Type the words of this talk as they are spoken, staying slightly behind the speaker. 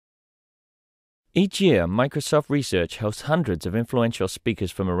Each year, Microsoft Research hosts hundreds of influential speakers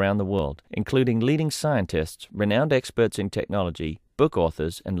from around the world, including leading scientists, renowned experts in technology, book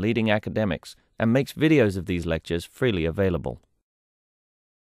authors, and leading academics, and makes videos of these lectures freely available.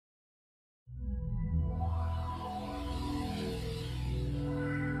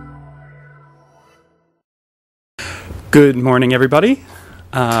 Good morning, everybody.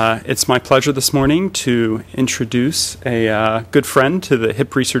 It's my pleasure this morning to introduce a good friend to the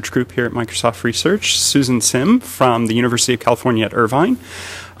HIP research group here at Microsoft Research, Susan Sim from the University of California at Irvine.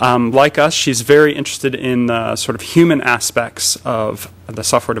 Like us, she's very interested in the sort of human aspects of the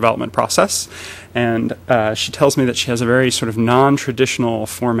software development process, and she tells me that she has a very sort of non-traditional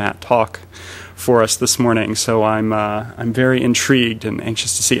format talk for us this morning, so I'm very intrigued and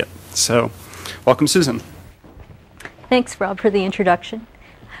anxious to see it. So, welcome, Susan. Thanks, Rob, for the introduction.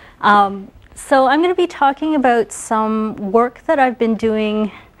 So I'm going to be talking about some work that I've been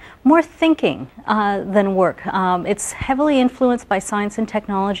doing, more thinking than work. It's heavily influenced by science and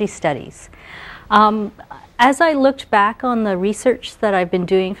technology studies. As I looked back on the research that I've been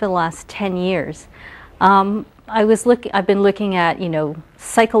doing for the last 10 years, I've been looking at,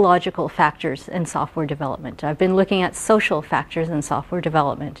 psychological factors in software development. I've been looking at social factors in software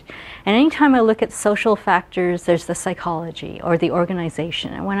development. And anytime I look at social factors, there's the psychology or the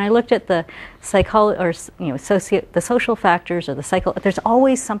organization. And when I looked at the the social factors or the there's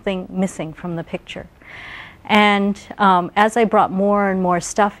always something missing from the picture. And as I brought more and more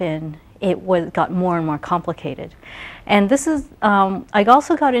stuff in, it got more and more complicated. And this is, I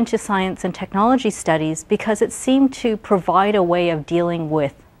also got into science and technology studies because it seemed to provide a way of dealing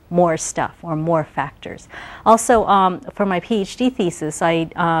with more stuff or more factors. Also, for my PhD thesis,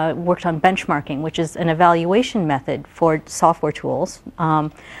 I worked on benchmarking, which is an evaluation method for software tools.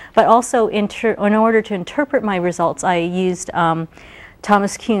 But also, in order to interpret my results, I used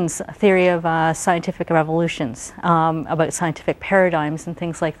Thomas Kuhn's theory of scientific revolutions, about scientific paradigms and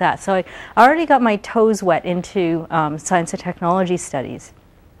things like that. So I already got my toes wet into science and technology studies.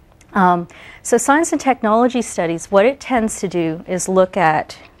 So science and technology studies, what it tends to do is look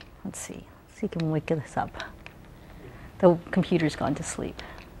at, let's see if we can wake this up. The computer's gone to sleep.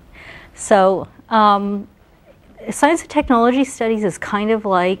 So science and technology studies is kind of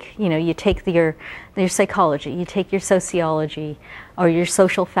like, you take your psychology, you take your sociology or your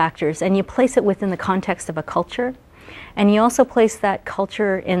social factors, and you place it within the context of a culture, and you also place that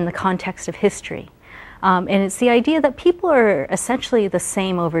culture in the context of history. And it's the idea that people are essentially the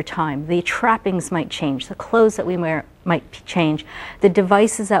same over time. The trappings might change, the clothes that we wear might change, the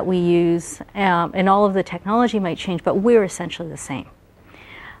devices that we use, and all of the technology might change, but we're essentially the same.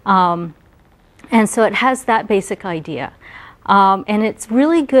 And so it has that basic idea. And it's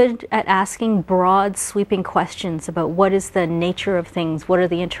really good at asking broad, sweeping questions about what is the nature of things, what are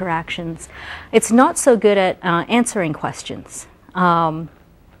the interactions. It's not so good at answering questions.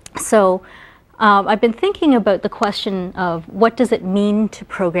 So I've been thinking about the question of what does it mean to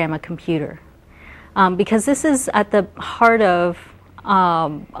program a computer? Because this is at the heart of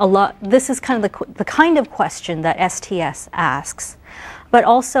this is kind of the kind of question that STS asks. But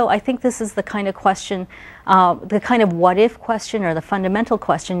also, I think this is the kind of question, the kind of what-if question or the fundamental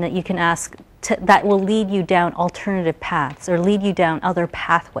question that you can ask that will lead you down alternative paths or lead you down other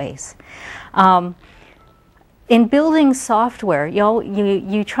pathways. In building software,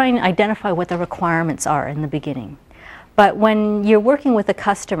 you try and identify what the requirements are in the beginning. But when you're working with a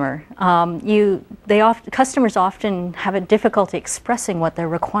customer, customers often have a difficulty expressing what their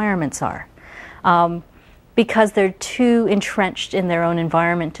requirements are. Because they're too entrenched in their own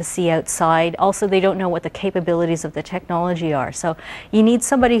environment to see outside. Also, they don't know what the capabilities of the technology are. So you need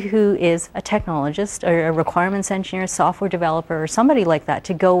somebody who is a technologist or a requirements engineer, software developer, or somebody like that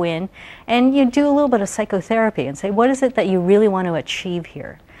to go in and you do a little bit of psychotherapy and say, what is it that you really want to achieve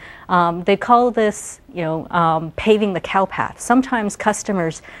here? They call this, paving the cow path. Sometimes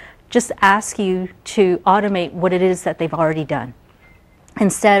customers just ask you to automate what it is that they've already done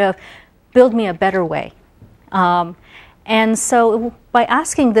instead of build me a better way. And so by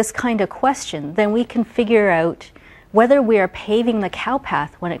asking this kind of question, then we can figure out whether we are paving the cow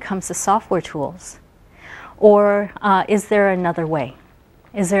path when it comes to software tools, or is there another way?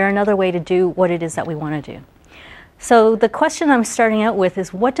 Is there another way to do what it is that we want to do? So the question I'm starting out with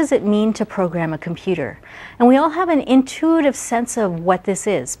is, what does it mean to program a computer? And we all have an intuitive sense of what this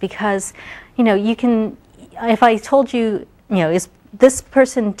is, because, you can, if I told you, is this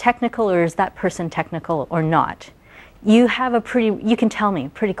person technical or is that person technical or not? You can tell me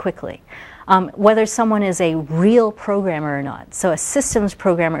pretty quickly whether someone is a real programmer or not. So a systems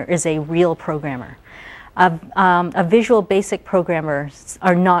programmer is a real programmer. a visual basic programmers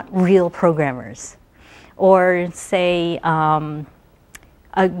are not real programmers. Or say a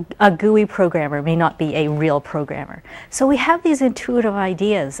GUI programmer may not be a real programmer. So we have these intuitive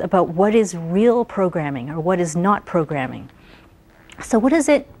ideas about what is real programming or what is not programming. So what does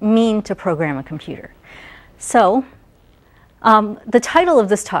it mean to program a computer? So the title of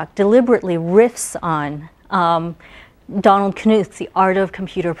this talk deliberately riffs on Donald Knuth's The Art of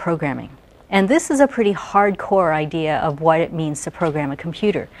Computer Programming. And this is a pretty hardcore idea of what it means to program a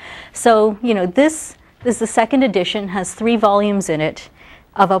computer. So, you know, this is the second edition, has 3 volumes in it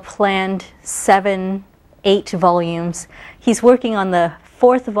of a planned 7, 8 volumes. He's working on the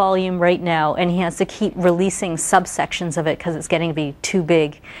 4th volume right now, and he has to keep releasing subsections of it because it's getting to be too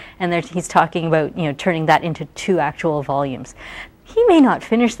big. And he's talking about, you know, turning that into 2 actual volumes. He may not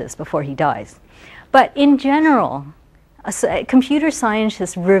finish this before he dies. But in general, computer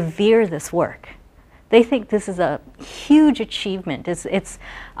scientists revere this work. They think this is a huge achievement. It's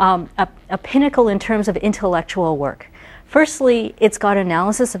a pinnacle in terms of intellectual work. Firstly, it's got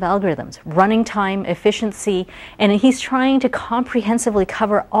analysis of algorithms, running time, efficiency, and he's trying to comprehensively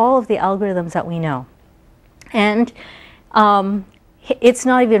cover all of the algorithms that we know. And it's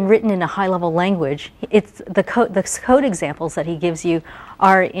not even written in a high-level language. It's the code examples that he gives you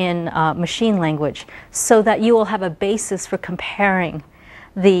are in machine language, so that you will have a basis for comparing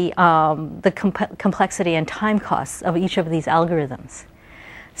the complexity and time costs of each of these algorithms.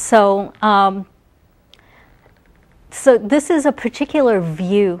 So, so this is a particular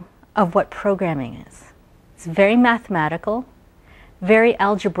view of what programming is. It's very mathematical, very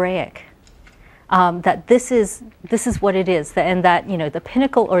algebraic. That this is what it is, and that, you know, the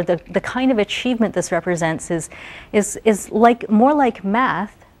pinnacle or the kind of achievement this represents is like more like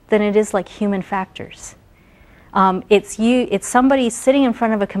math than it is like human factors. It's somebody sitting in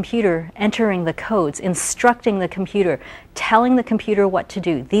front of a computer, entering the codes, instructing the computer, telling the computer what to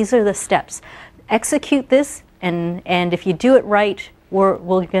do. These are the steps. Execute this, and if you do it right, we're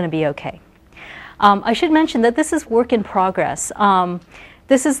going to be okay. I should mention that this is work in progress.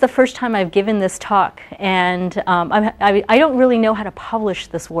 This is the first time I've given this talk, and I don't really know how to publish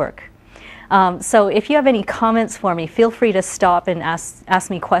this work. So if you have any comments for me, feel free to stop and ask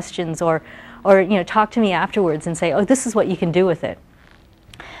me questions, or you know, talk to me afterwards and say, oh, this is what you can do with it.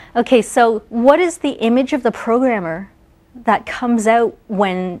 Okay, so what is the image of the programmer that comes out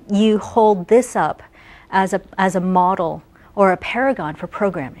when you hold this up as a model or a paragon for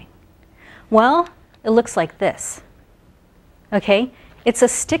programming? Well, it looks like this. Okay? It's a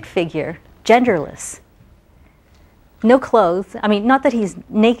stick figure, genderless. No clothes. I mean, not that he's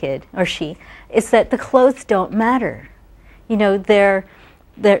naked, or she. It's that the clothes don't matter. You know, the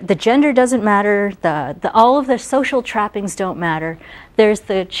gender doesn't matter. All of the social trappings don't matter. There's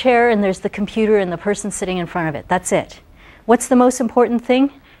the chair, and there's the computer, and the person sitting in front of it. That's it. What's the most important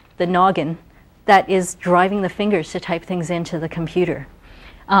thing? The noggin that is driving the fingers to type things into the computer.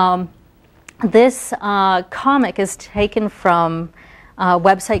 This comic is taken from a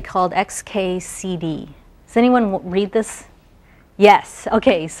website called XKCD. Does anyone read this? Yes.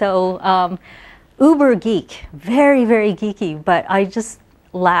 Okay, so uber geek, very, very geeky, but I just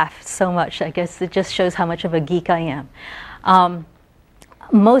laugh so much. I guess it just shows how much of a geek I am.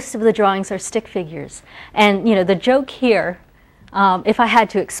 Most of the drawings are stick figures. And you know, the joke here, if I had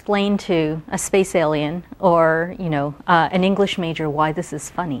to explain to a space alien or, you know, an English major why this is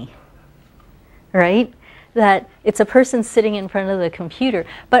funny, right? That it's a person sitting in front of the computer,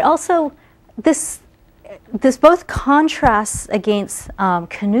 but also this both contrasts against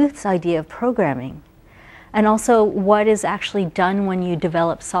Knuth's idea of programming, and also what is actually done when you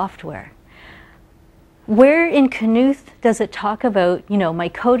develop software. Where in Knuth does it talk about, you know, my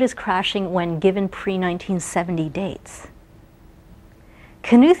code is crashing when given pre-1970 dates?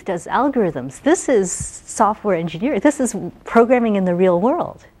 Knuth does algorithms. This is software engineering. This is programming in the real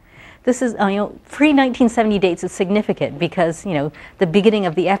world. This is, you know, pre-1970 dates is significant because, you know, the beginning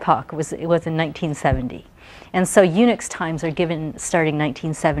of the epoch was in 1970. And so Unix times are given starting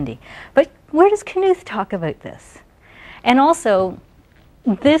 1970. But where does Knuth talk about this? And also,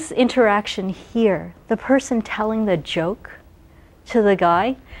 this interaction here, the person telling the joke to the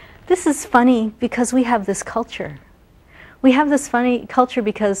guy, this is funny because we have this culture. We have this funny culture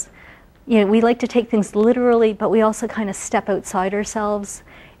because, you know, we like to take things literally, but we also kind of step outside ourselves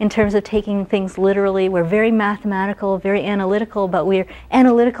in terms of taking things literally. We're very mathematical, very analytical, but we're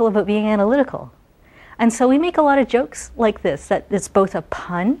analytical about being analytical. And so we make a lot of jokes like this, that it's both a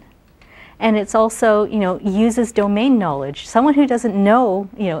pun, and it's also, you know, uses domain knowledge. Someone who doesn't know,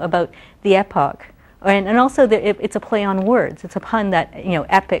 you know, about the epoch, and also it's a play on words. It's a pun that, you know,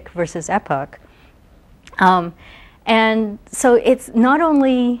 epic versus epoch. And so it's not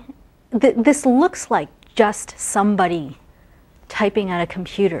only, this looks like just somebody typing at a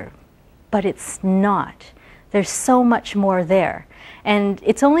computer, but it's not. There's so much more there. And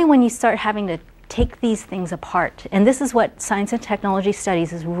it's only when you start having to take these things apart, and this is what science and technology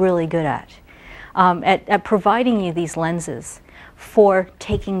studies is really good at providing you these lenses for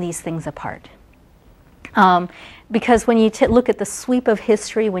taking these things apart. Because when you look at the sweep of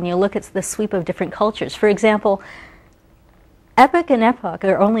history, when you look at the sweep of different cultures, for example, epoch and epoch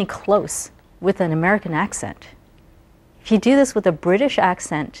are only close with an American accent. If you do this with a British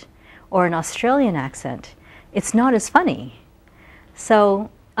accent or an Australian accent, it's not as funny. So,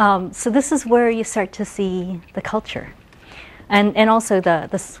 so this is where you start to see the culture and also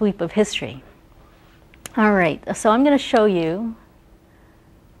the sweep of history. All right, so I'm going to show you.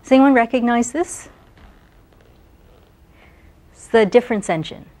 Does anyone recognize this? It's the difference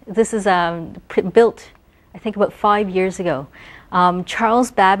engine. This is built, I think, about 5 years ago.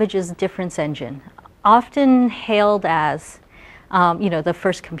 Charles Babbage's difference engine, often hailed as, you know, the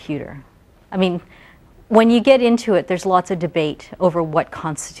first computer. I mean, when you get into it, there's lots of debate over what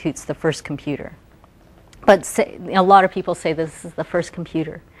constitutes the first computer. But a lot of people say this is the first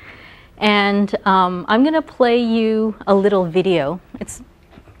computer. And I'm going to play you a little video.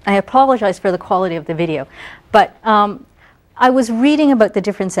 I apologize for the quality of the video, but I was reading about the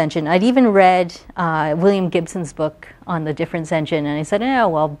difference engine. I'd even read William Gibson's book on the difference engine, and I said, oh,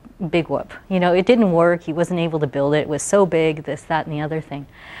 well, big whoop. You know, it didn't work. He wasn't able to build it. It was so big, this, that, and the other thing.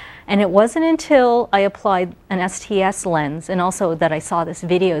 And it wasn't until I applied an STS lens and also that I saw this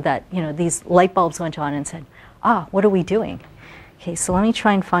video that, you know, these light bulbs went on and said, ah, what are we doing? Okay, so let me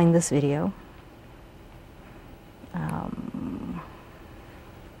try and find this video.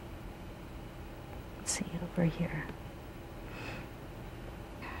 Let's see, over here.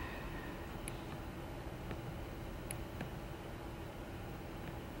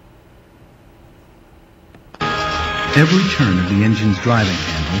 Every turn of the engine's driving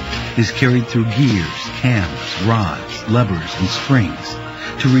handle is carried through gears, cams, rods, levers, and springs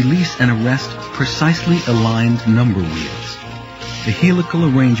to release and arrest precisely aligned number wheels. The helical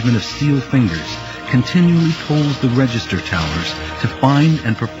arrangement of steel fingers continually pulls the register towers to find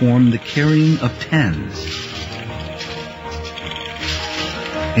and perform the carrying of tens.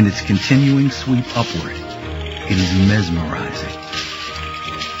 In its continuing sweep upward, it is mesmerizing.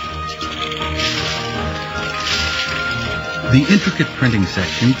 The intricate printing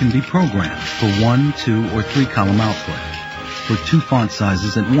section can be programmed for 1, 2, or 3 column output, for 2 font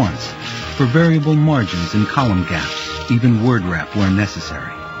sizes at once, for variable margins and column gaps, even word wrap where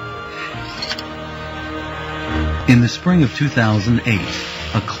necessary. In the spring of 2008,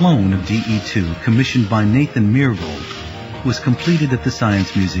 a clone of DE2 commissioned by Nathan Myhrvold was completed at the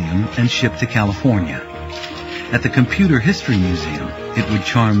Science Museum and shipped to California. At the Computer History Museum, it would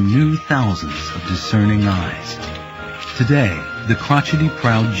charm new thousands of discerning eyes. Today, the crotchety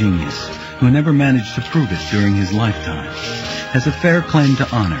proud genius, who never managed to prove it during his lifetime, has a fair claim to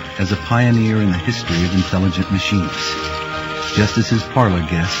honor as a pioneer in the history of intelligent machines, just as his parlor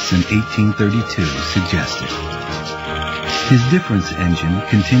guests in 1832 suggested. His difference engine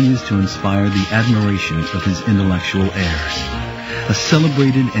continues to inspire the admiration of his intellectual heirs, a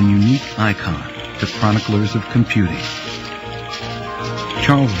celebrated and unique icon to chroniclers of computing.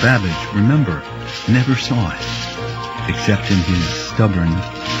 Charles Babbage, remember, never saw it, except in his stubborn,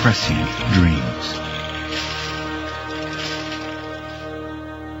 prescient dreams.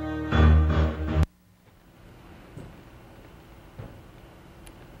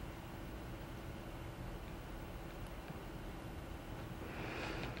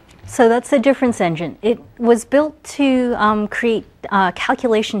 So that's the difference engine. It was built to create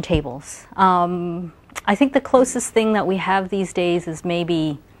calculation tables. I think the closest thing that we have these days is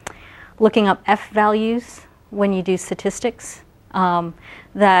maybe looking up F values when you do statistics.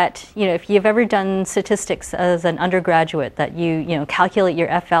 That, you know, if you've ever done statistics as an undergraduate, that you know, calculate your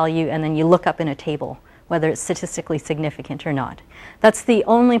F value and then you look up in a table whether it's statistically significant or not. That's the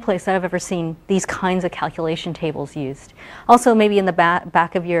only place that I've ever seen these kinds of calculation tables used. Also, maybe in the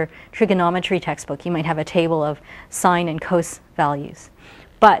back of your trigonometry textbook, you might have a table of sine and cos values.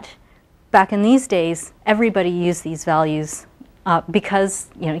 But back in these days, everybody used these values because,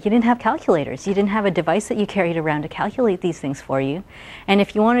 you know, you didn't have calculators. You didn't have a device that you carried around to calculate these things for you. And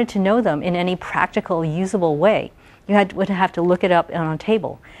if you wanted to know them in any practical, usable way, you would have to look it up on a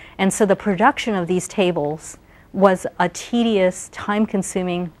table. And so the production of these tables was a tedious,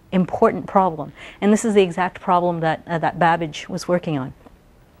 time-consuming, important problem. And this is the exact problem that, that Babbage was working on.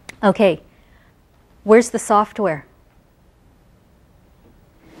 Okay, where's the software?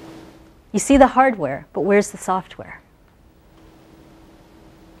 You see the hardware, but where's the software?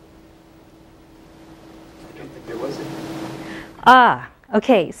 I don't think there was any. Ah,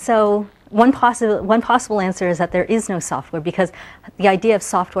 okay, so one possible answer is that there is no software because the idea of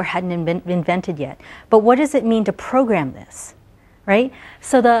software hadn't been invented yet. But what does it mean to program this, right?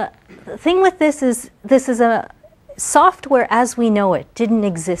 So the thing with this is a software as we know it didn't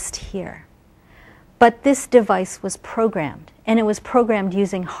exist here. But this device was programmed, and it was programmed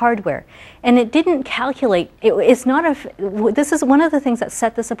using hardware. And it didn't calculate, it's not a, this is one of the things that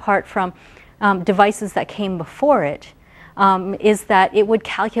set this apart from devices that came before it, is that it would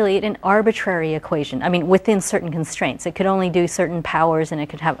calculate an arbitrary equation. I mean, within certain constraints. It could only do certain powers, and it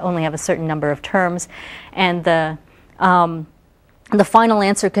could only have a certain number of terms. And the final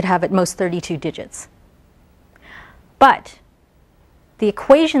answer could have at most 32 digits. But the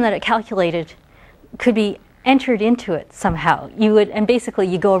equation that it calculated could be entered into it somehow. And basically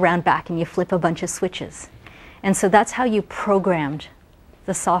you go around back and you flip a bunch of switches. And so that's how you programmed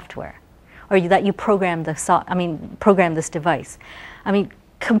the software, or that you programmed programmed this device. I mean,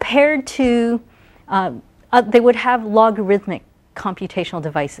 compared to, they would have logarithmic computational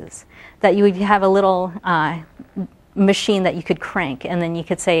devices that you would have a little machine that you could crank, and then you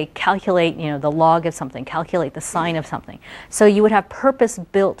could say calculate, the log of something, calculate the sine of something. So you would have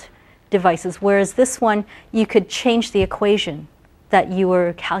purpose-built devices, whereas this one you could change the equation that you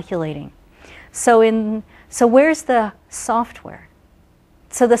were calculating. So where's the software?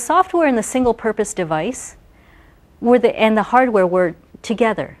 So the software and the single-purpose device and the hardware were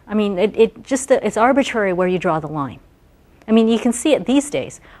together. I mean, it's arbitrary where you draw the line. I mean, you can see it these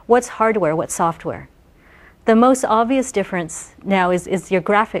days. What's hardware? What's software? The most obvious difference now is your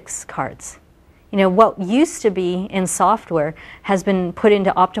graphics cards. What used to be in software has been put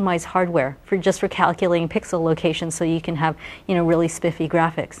into optimized hardware just for calculating pixel locations so you can have, really spiffy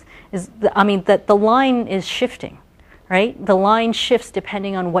graphics. The line is shifting, right? The line shifts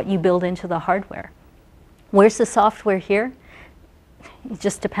depending on what you build into the hardware. Where's the software here? It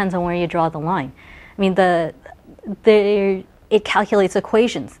just depends on where you draw the line. I mean, it calculates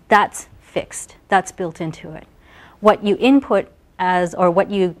equations. That's fixed. That's built into it. What you input or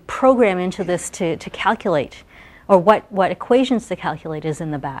what you program into this to calculate, or what equations to calculate, is in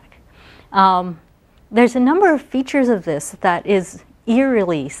the back. There's a number of features of this that is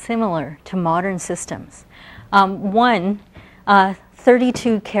eerily similar to modern systems. One,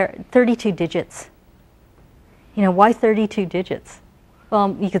 32 digits. Why 32 digits?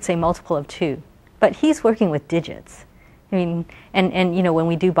 Well, you could say multiple of 2, but he's working with digits. I mean, and when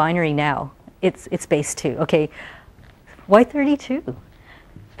we do binary now, it's base 2. Okay, why 32?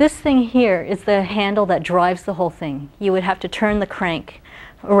 This thing here is the handle that drives the whole thing. You would have to turn the crank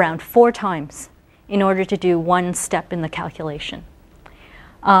around 4 times in order to do one step in the calculation.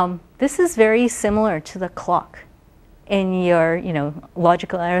 This is very similar to the clock in your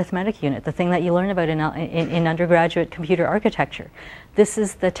logical arithmetic unit, the thing that you learn about in undergraduate computer architecture. This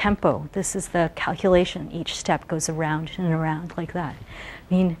is the tempo. This is the calculation. Each step goes around and around like that.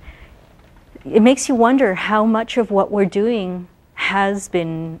 I mean, it makes you wonder how much of what we're doing has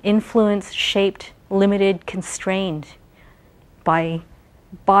been influenced, shaped, limited, constrained by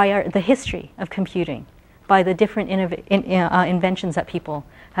the history of computing, by the different inventions that people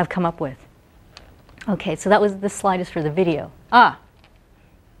have come up with. Okay, so this slide is for the video.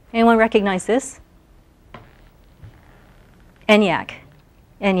 Anyone recognize this? ENIAC,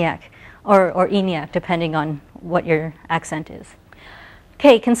 or ENIAC, depending on what your accent is.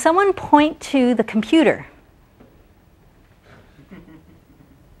 Okay, can someone point to the computer?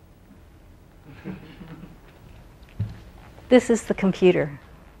 This is the computer.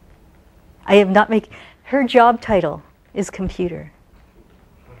 I am not making, her job title is computer.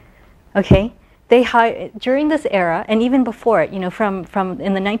 Okay, during this era, and even before it, from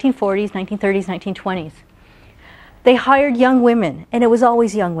in the 1940s, 1930s, 1920s, they hired young women, and it was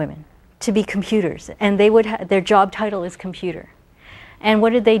always young women, to be computers, and their job title is computer. And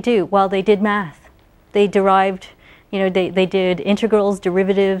what did they do? Well, they did math. They derived, they did integrals,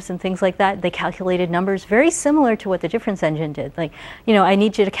 derivatives, and things like that. They calculated numbers very similar to what the difference engine did. Like, I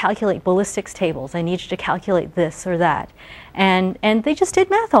need you to calculate ballistics tables. I need you to calculate this or that. And they just did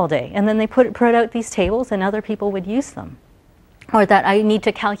math all day. And then they put out these tables, and other people would use them. Or that I need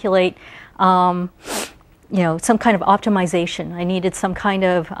to calculate, some kind of optimization. I needed some kind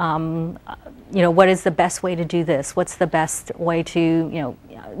of what is the best way to do this? What's the best way to,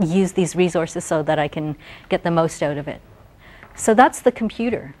 use these resources so that I can get the most out of it? So that's the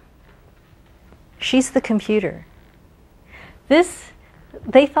computer. She's the computer.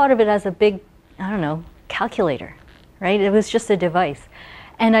 They thought of it as a big, calculator, right? It was just a device.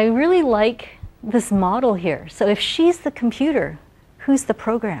 And I really like this model here. So if she's the computer, who's the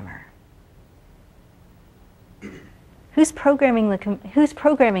programmer? Who's programming the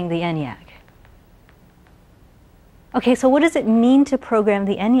ENIAC? Okay, so what does it mean to program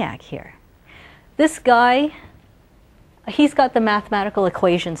the ENIAC here? This guy, he's got the mathematical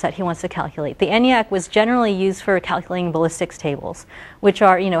equations that he wants to calculate. The ENIAC was generally used for calculating ballistics tables, which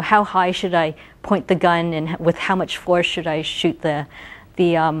are, how high should I point the gun and with how much force should I shoot the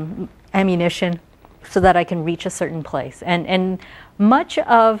ammunition so that I can reach a certain place. And much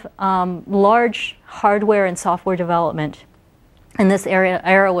of large hardware and software development in this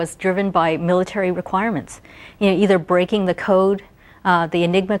era was driven by military requirements. Either breaking the code, the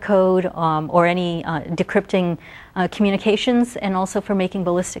Enigma code, or any decrypting communications, and also for making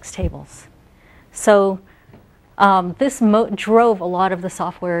ballistics tables. So this drove a lot of the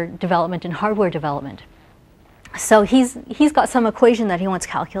software development and hardware development. So he's got some equation that he wants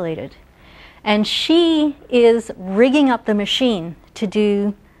calculated. And she is rigging up the machine to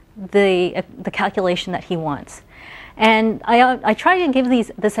do the calculation that he wants. And I try to give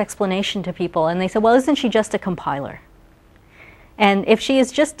this explanation to people, and they say, well, isn't she just a compiler? And if she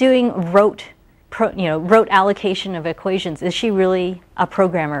is just doing rote allocation of equations, is she really a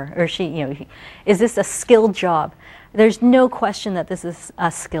programmer? Or is this a skilled job? There's no question that this is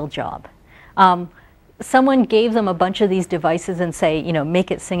a skilled job. Someone gave them a bunch of these devices and say, make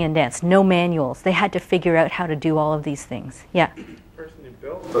it sing and dance. No manuals. They had to figure out how to do all of these things. Yeah? The person who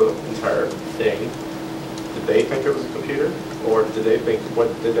built the entire thing, did they think it was a computer? Or did they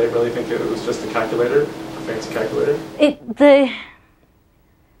really think it was just a calculator, a fancy calculator?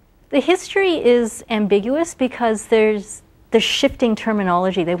 The history is ambiguous because there's shifting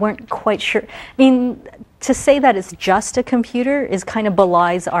terminology. They weren't quite sure. I mean, to say that it's just a computer is kind of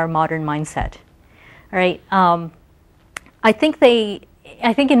belies our modern mindset. All right. I think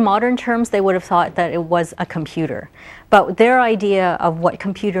in modern terms they would have thought that it was a computer, but their idea of what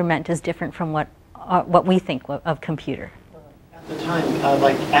computer meant is different from what we think of computer. At the time,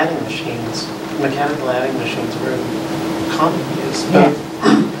 like adding machines, mechanical adding machines were in common use,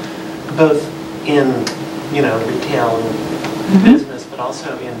 both in retail and business, but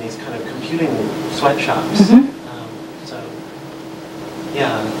also in these kind of computing sweatshops. So,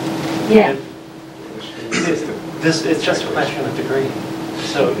 yeah. It's just a question of degree,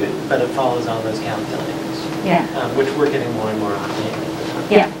 but it follows all those calculators, which we're getting more and more automated at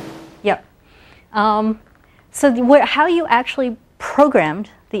the time. So how you actually programmed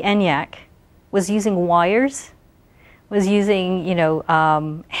the ENIAC was using wires, was using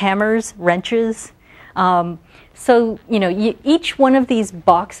hammers, wrenches. So each one of these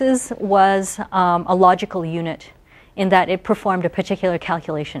boxes was a logical unit in that it performed a particular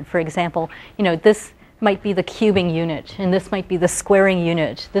calculation. For example, this might be the cubing unit, and this might be the squaring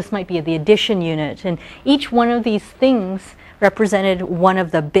unit, this might be the addition unit, and each one of these things represented one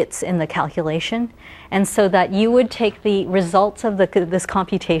of the bits in the calculation, and so that you would take the results of this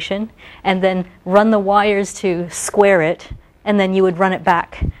computation and then run the wires to square it, and then you would run it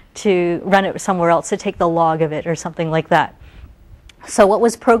back to run it somewhere else to take the log of it or something like that. So what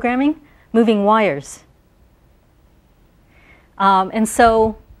was programming? Moving wires. And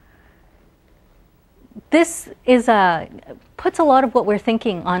so this puts a lot of what we're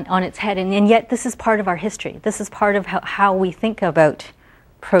thinking on its head, and yet this is part of our history. This is part of how we think about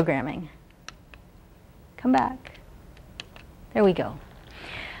programming. Come back. There we go.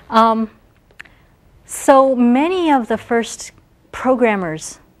 So many of the first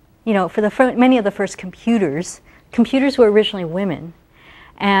programmers, many of the first computers were originally women.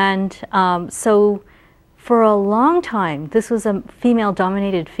 And so for a long time, this was a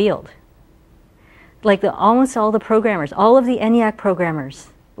female-dominated field. Like almost all the programmers, all of the ENIAC programmers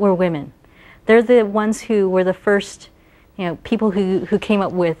were women. They're the ones who were the first, people who came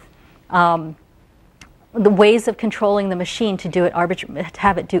up with the ways of controlling the machine to do it to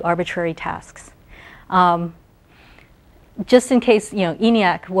have it do arbitrary tasks. Just in case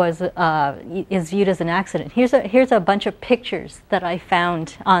ENIAC is viewed as an accident. Here's a bunch of pictures that I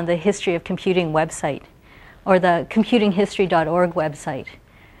found on the History of Computing website, or the computinghistory.org website.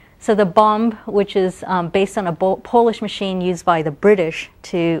 So the bomb, which is based on a Polish machine used by the British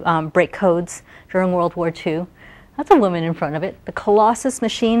to break codes during World War II. That's a woman in front of it. The Colossus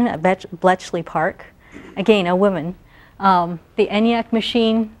machine at Bletchley Park, again, a woman. The ENIAC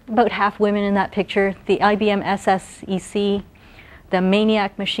machine, about half women in that picture. The IBM SSEC, the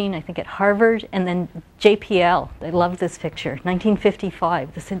Maniac machine, I think at Harvard, and then JPL. I love this picture,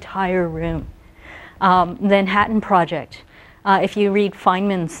 1955, this entire room. The Manhattan Project. If you read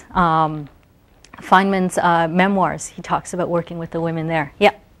Feynman's Feynman's memoirs, he talks about working with the women there.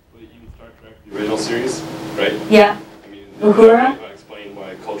 Yeah. Well, even Star Trek, the original series, right? Yeah. I mean, Uhura? Explain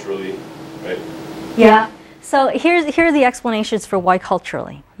why culturally, right? Yeah. So here are the explanations for why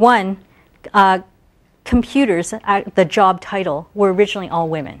culturally. One, computers, the job title, were originally all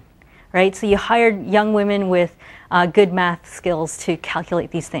women, right? So you hired young women with good math skills to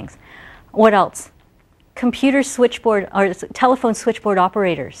calculate these things. What else? Computer switchboard or telephone switchboard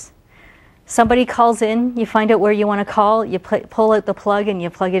operators. Somebody calls in, you find out where you want to call, you pull out the plug and you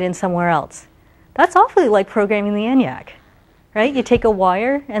plug it in somewhere else. That's awfully like programming the ENIAC, right? You take a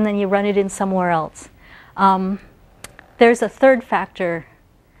wire and then you run it in somewhere else. There's a third factor.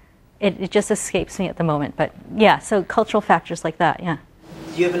 It just escapes me at the moment, but yeah, so cultural factors like that, yeah.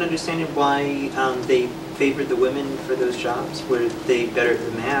 Do you have an understanding of why they favored the women for those jobs? Were they better at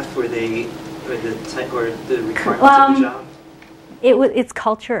the math? Were they, or the requirements of the job? It's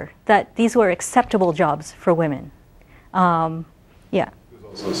culture, that these were acceptable jobs for women. Yeah. It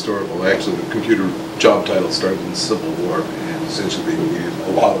was also historical. Actually, the computer job title started in the Civil War, and essentially they needed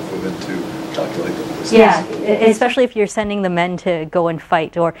a lot of women to calculate them. Yeah, especially if you're sending the men to go and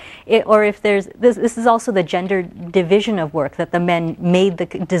fight, or if there's this is also the gender division of work, that the men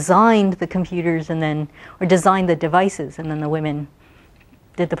designed the computers and then or designed the devices, and then the women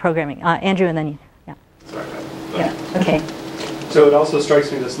did the programming. Andrew, and then you. Yeah. Sorry. Yeah. Okay. So it also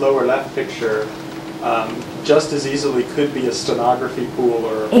strikes me this lower left picture just as easily could be a stenography pool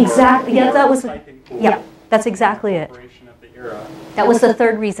or exactly. Yeah, that was. Typing pool. Yeah, that's exactly it. Of the era. That was the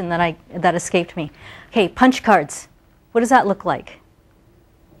third reason that escaped me. Okay, punch cards. What does that look like?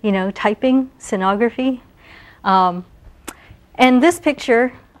 You know, typing, stenography. And this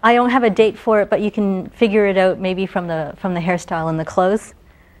picture, I don't have a date for it, but you can figure it out maybe from the hairstyle and the clothes.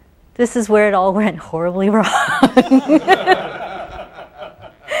 This is where it all went horribly wrong.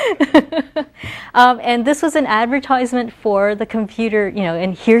 And this was an advertisement for the computer, you know,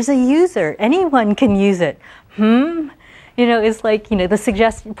 and here's a user. Anyone can use it. You know, it's like, you know, the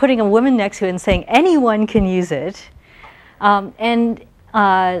suggestion, putting a woman next to it and saying anyone can use it. So in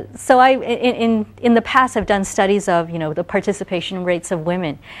the past, I've done studies of, you know, the participation rates of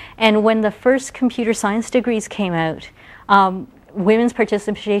women. And when the first computer science degrees came out, women's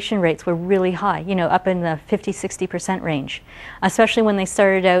participation rates were really high, you know, up in the 50–60% range, especially when they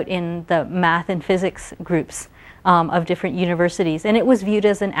started out in the math and physics groups of different universities. And it was viewed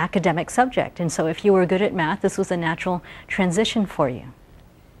as an academic subject. And so if you were good at math, this was a natural transition for you.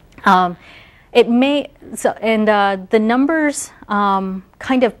 The numbers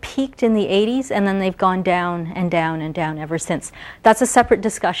kind of peaked in the 80s, and then they've gone down and down and down ever since. That's a separate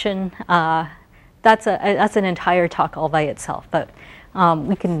discussion. That's an entire talk all by itself, but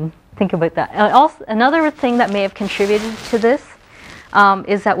we can think about that. Also, another thing that may have contributed to this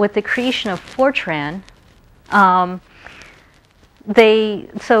is that with the creation of FORTRAN, so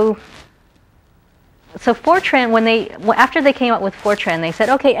FORTRAN, after they came up with FORTRAN, they said,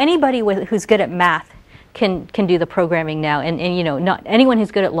 okay, anybody who's good at math can do the programming now, and you know, not anyone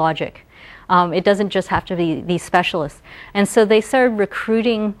who's good at logic. It doesn't just have to be these specialists. And so they started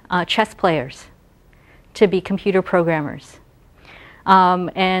recruiting chess players to be computer programmers.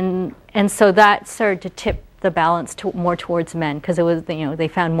 And so that started to tip the balance more towards men, because it was, you know, they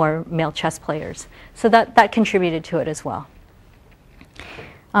found more male chess players. So that contributed to it as well.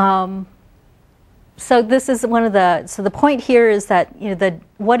 So this is one of the, so the point here is that, you know,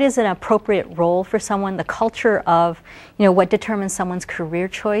 what is an appropriate role for someone, the culture of, you know, what determines someone's career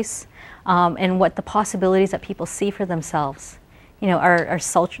choice, and what the possibilities that people see for themselves, you know, are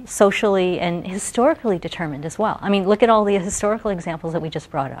socially and historically determined as well. I mean, look at all the historical examples that we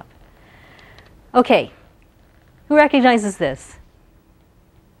just brought up. Okay, who recognizes this?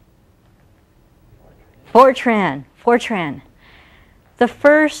 FORTRAN. FORTRAN. The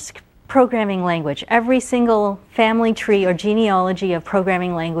first programming language. Every single family tree or genealogy of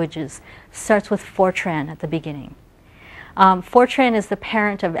programming languages starts with FORTRAN at the beginning. FORTRAN is the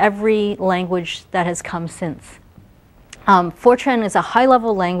parent of every language that has come since. FORTRAN is a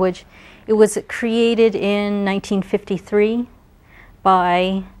high-level language. It was created in 1953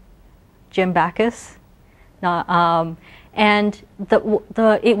 by Jim Backus. And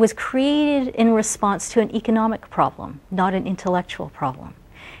it was created in response to an economic problem, not an intellectual problem.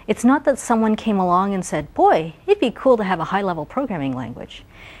 It's not that someone came along and said, boy, it'd be cool to have a high-level programming language.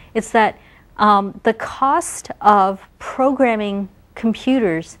 It's that the cost of programming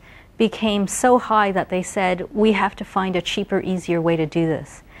computers became so high that they said, we have to find a cheaper, easier way to do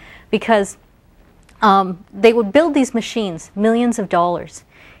this. Because they would build these machines, millions of dollars.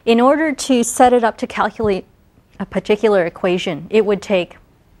 In order to set it up to calculate a particular equation, it would take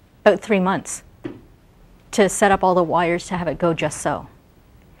about 3 months. to set up all the wires to have it go just so.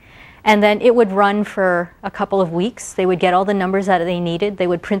 And then it would run for a couple of weeks. They would get all the numbers that they needed. They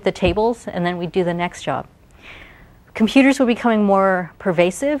would print the tables, and then we'd do the next job. Computers were becoming more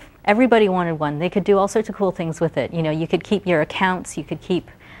pervasive. Everybody wanted one. They could do all sorts of cool things with it. You know, you could keep your accounts. You could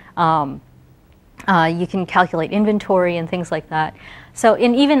keep, you can calculate inventory and things like that. So,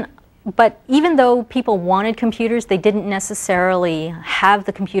 but even though people wanted computers, they didn't necessarily have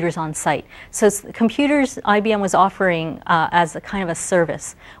the computers on site. So computers IBM was offering as a kind of a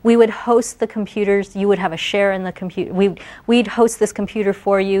service. We would host the computers. You would have a share in the computer. We'd host this computer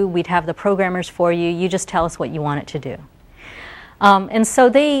for you. We'd have the programmers for you. You just tell us what you want it to do. And so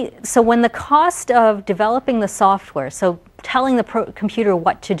when the cost of developing the software, so telling the computer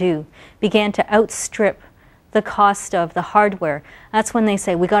what to do, began to outstrip the cost of the hardware, that's when they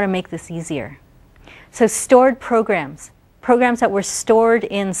say, we got to make this easier. So stored programs that were stored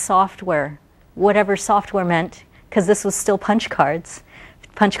in software, whatever software meant, because this was still punch cards.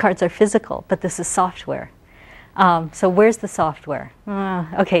 Punch cards are physical, but this is software. So where's the software?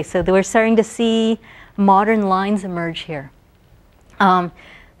 Okay, so we're starting to see modern lines emerge here.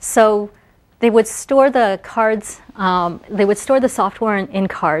 So they would store the cards, they would store the software in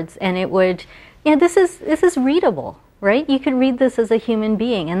cards, and it would, yeah, this is readable, right? You could read this as a human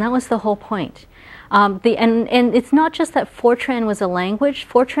being, and that was the whole point. And it's not just that FORTRAN was a language.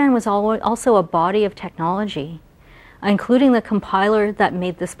 FORTRAN was also a body of technology, including the compiler that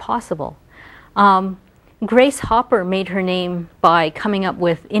made this possible. Grace Hopper made her name by coming up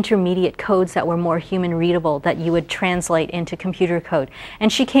with intermediate codes that were more human readable that you would translate into computer code.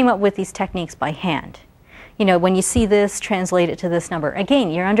 And she came up with these techniques by hand. You know, when you see this, translate it to this number.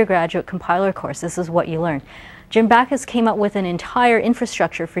 Again, your undergraduate compiler course, this is what you learn. Jim Backus came up with an entire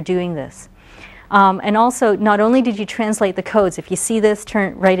infrastructure for doing this. And also, not only did you translate the codes, if you see this,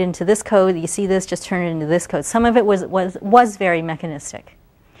 turn right into this code, you see this, just turn it into this code. Some of it was very mechanistic,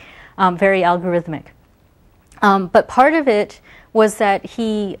 very algorithmic. But part of it was that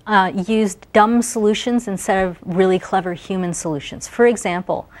he used dumb solutions instead of really clever human solutions. For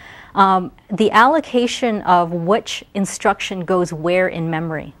example, the allocation of which instruction goes where in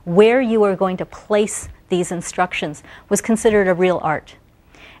memory, where you are going to place these instructions, was considered a real art.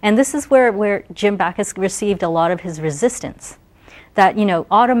 And this is where Jim Backus received a lot of his resistance. That, you know,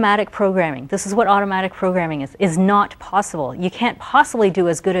 automatic programming, this is what automatic programming is not possible. You can't possibly do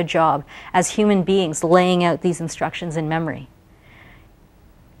as good a job as human beings laying out these instructions in memory.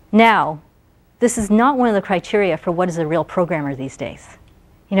 Now, this is not one of the criteria for what is a real programmer these days.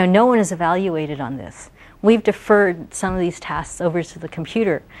 You know, no one is evaluated on this. We've deferred some of these tasks over to the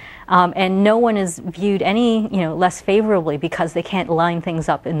computer, and no one is viewed any, you know, less favorably because they can't line things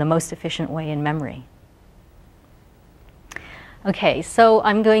up in the most efficient way in memory. Okay, so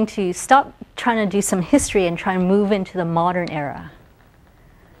I'm going to stop trying to do some history and try and move into the modern era.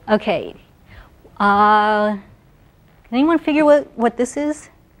 Okay, can anyone figure what this is?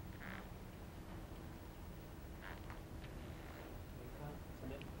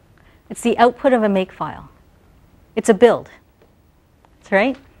 It's the output of a makefile. It's a build. That's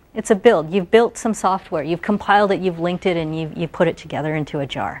right. It's a build. You've built some software. You've compiled it. You've linked it, and you've put it together into a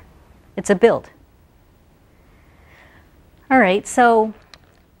jar. It's a build. All right. So,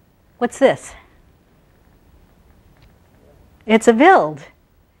 what's this? It's a build.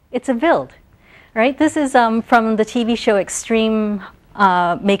 It's a build. Right. This is from the TV show Extreme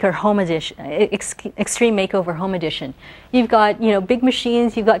Makeover Home Edition. You've got, you know, big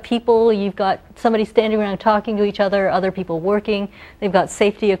machines, you've got people, you've got somebody standing around talking to each other, other people working, they've got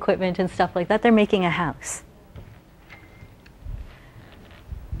safety equipment and stuff like that. They're making a house.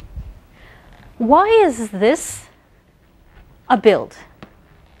 Why is this a build?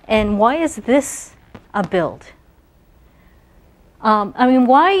 And why is this a build? I mean,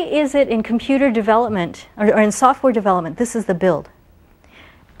 why is it in computer development or in software development, this is the build?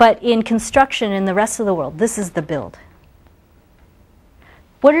 But in construction in the rest of the world, this is the build.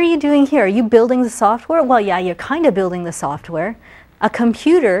 What are you doing here? Are you building the software? Well, yeah, you're kind of building the software. A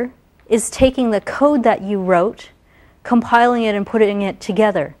computer is taking the code that you wrote, compiling it and putting it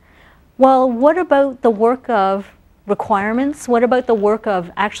together. Well, what about the work of requirements? What about the work of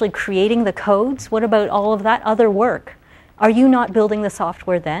actually creating the codes? What about all of that other work? Are you not building the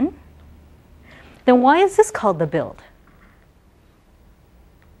software then? Then why is this called the build?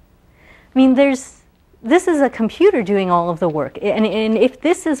 I mean, this is a computer doing all of the work. And if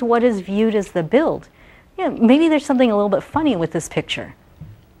this is what is viewed as the build, yeah, maybe there's something a little bit funny with this picture.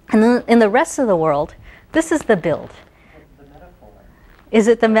 And then in the rest of the world, this is the build. The metaphor. Is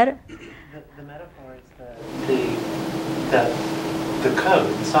it the meta? The metaphor is the code,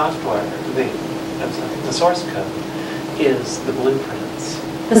 the software, I'm sorry, the source code is the blueprints.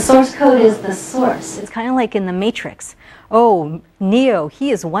 The source code is the source. It's kind of like in the Matrix. Oh, Neo,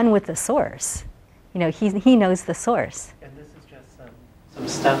 he is one with the source. You know, he knows the source. And this is just some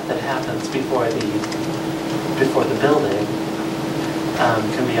stuff that happens before the building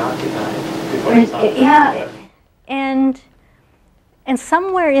can be occupied. Before it's occupied. Yeah, and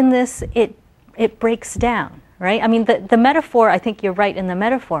somewhere in this it breaks down, right? I mean, the metaphor, I think you're right in the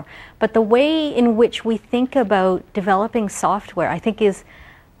metaphor, but the way in which we think about developing software, I think is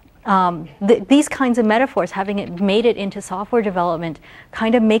these kinds of metaphors, having it made it into software development,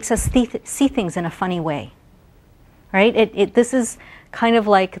 kind of makes us see things in a funny way, right? This is kind of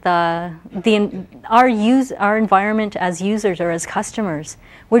like our environment as users or as customers.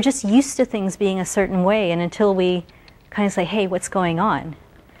 We're just used to things being a certain way, and until we kind of say, "Hey, what's going on?"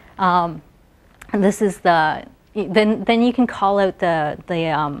 And this is then you can call out the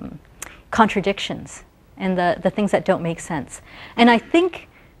contradictions and the things that don't make sense. And I think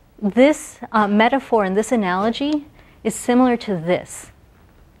this metaphor and this analogy is similar to this.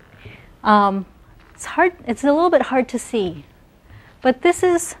 It's a little bit hard to see, but this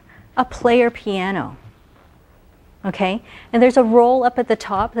is a player piano, okay? And there's a roll up at the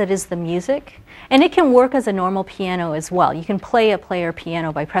top that is the music, and it can work as a normal piano as well. You can play a player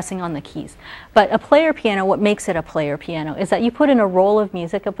piano by pressing on the keys. But a player piano, what makes it a player piano is that you put in a roll of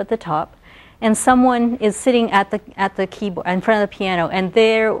music up at the top, and someone is sitting at the keyboard in front of the piano, and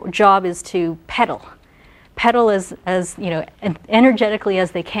their job is to pedal as you know, energetically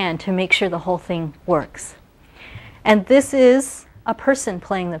as they can to make sure the whole thing works. And this is a person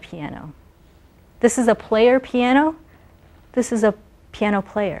playing the piano. This is a player piano. This is a piano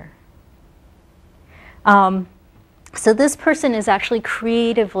player. So this person is actually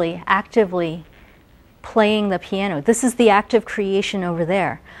creatively, actively playing the piano. This is the active creation over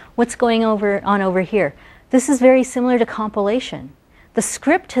there. What's going on over here? This is very similar to compilation. The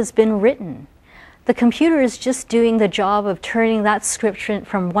script has been written. The computer is just doing the job of turning that script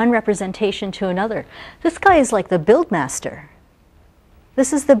from one representation to another. This guy is like the build master.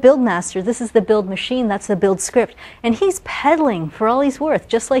 This is the build master. This is the build machine. That's the build script. And he's pedaling for all he's worth,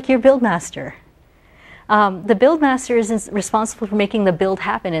 just like your build master. The build master is responsible for making the build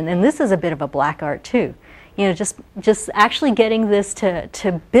happen, and this is a bit of a black art too. You know, just actually getting this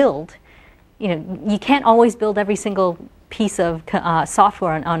to build. You know, you can't always build every single piece of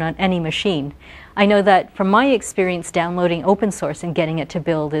software on any machine. I know that from my experience downloading open source and getting it to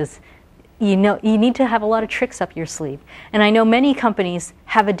build is, you need to have a lot of tricks up your sleeve. And I know many companies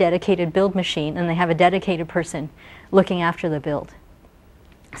have a dedicated build machine, and they have a dedicated person looking after the build.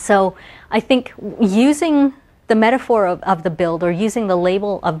 So I think using the metaphor of the build, or using the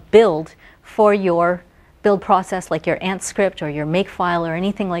label of build for your build process, like your Ant script or your makefile or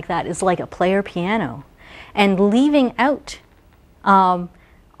anything like that, is like a player piano. And leaving out all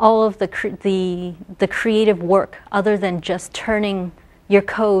of the creative work other than just turning your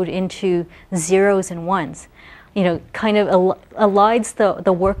code into zeros and ones, you know, kind of elides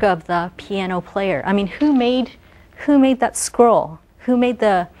the work of the piano player. I mean, who made that scroll? Who made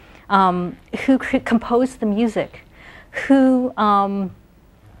who composed the music? Who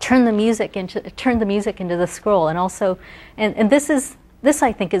turned the music into the scroll? And also, and this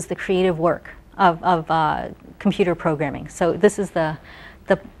I think is the creative work of computer programming. So this is the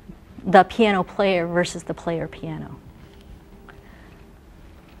piano player versus the player piano.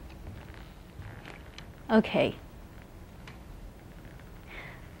 Okay.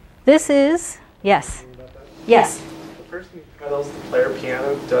 This is, yes. Yes. The person who pedals the player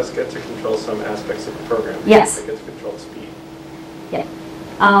piano does get to control some aspects of the program. Yes. They get to control the speed. Yeah.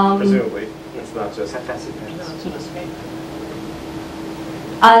 Presumably. It's not just... How fast it pedals.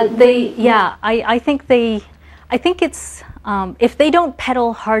 I think it's, if they don't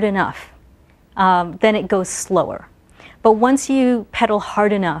pedal hard enough, then it goes slower. But once you pedal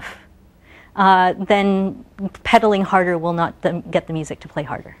hard enough, then pedaling harder will not get the music to play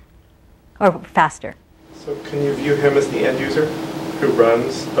harder or faster. So can you view him as the end user who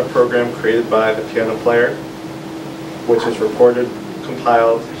runs a program created by the piano player, which is reported,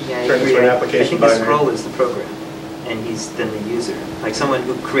 compiled, turned into an application by I think the scroll is the program, and he's then the user, like someone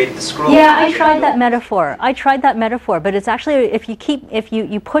who created the scroll. Yeah, I tried that metaphor. But it's actually, if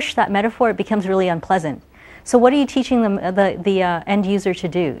you push that metaphor, it becomes really unpleasant. So what are you teaching the end user to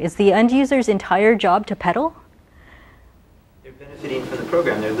do? Is the end user's entire job to pedal? They're benefiting from the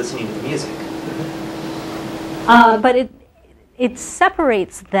program. They're listening to the music. But it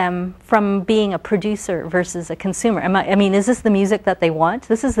separates them from being a producer versus a consumer. I mean, is this the music that they want?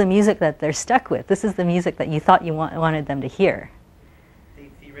 This is the music that they're stuck with. This is the music that you thought you wanted them to hear. They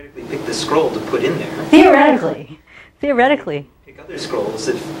Theoretically, pick the scroll to put in there. Theoretically. Theoretically. Pick other scrolls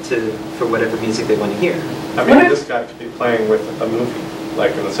for whatever music they want to hear. I mean, this guy could be playing with a movie,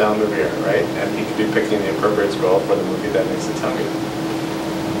 like in the sound movie, right? And he could be picking the appropriate scroll for the movie that makes it sound good.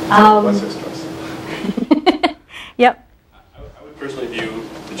 What's his choice? Yep. I would personally view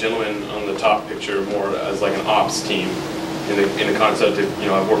the gentleman on the top picture more as like an ops team in the concept of,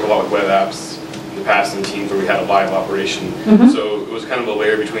 I've worked a lot with web apps in the past in teams where we had a live operation. So it was kind of a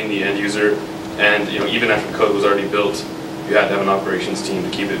layer between the end user and, even after the code was already built, you had to have an operations team to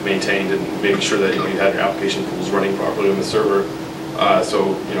keep it maintained and making sure that you had your application tools running properly on the server.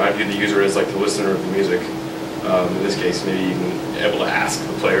 So I view the user as like the listener of the music. In this case, maybe even able to ask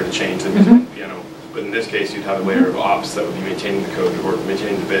the player to change the music on the piano. But in this case, you'd have a layer of ops that would be maintaining the code or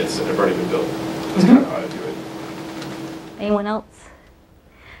maintaining the bits that have already been built. That's kind of how I do it. Anyone else?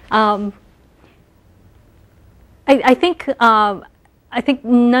 I think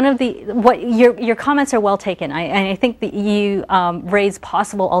none of your comments are well taken. I think that you raise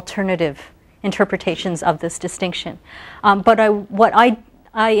possible alternative interpretations of this distinction. But what I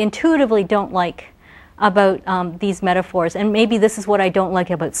intuitively don't like about these metaphors, and maybe this is what I don't like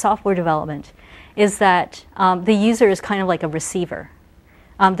about software development, is that the user is kind of like a receiver.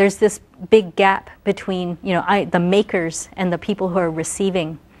 There's this big gap between the makers and the people who are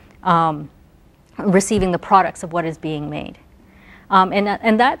receiving the products of what is being made.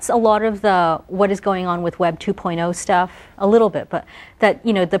 And that's a lot of what is going on with Web 2.0 stuff, a little bit, but that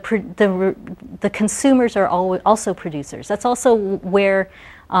the consumers are also producers. That's also where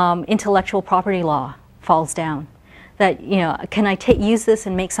intellectual property law falls down. That can I use this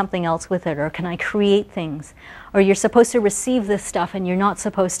and make something else with it, or can I create things, or you're supposed to receive this stuff and you're not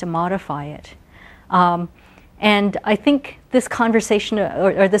supposed to modify it. And I think this conversation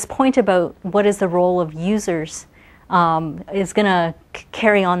or this point about what is the role of users is going to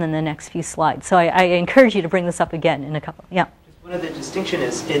carry on in the next few slides. So I encourage you to bring this up again in a couple. Yeah. One of the distinction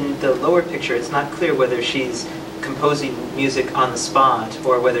is in the lower picture, it's not clear whether she's composing music on the spot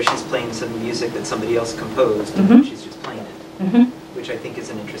or whether she's playing some music that somebody else composed and she's just playing it, which I think is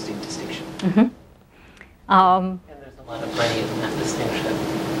an interesting distinction. And there's a lot of money in that distinction.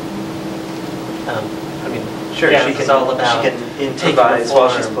 I mean, sure, yeah, she can improvise while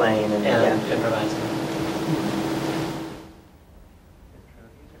she's playing and improvising.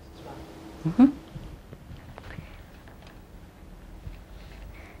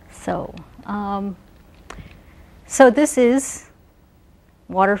 So this is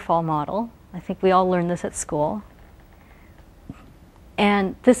waterfall model. I think we all learned this at school.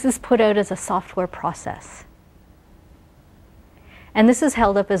 And this is put out as a software process. And this is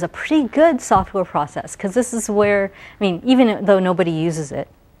held up as a pretty good software process, because this is where, even though nobody uses it,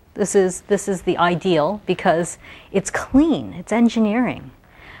 this is the ideal, because it's clean, it's engineering.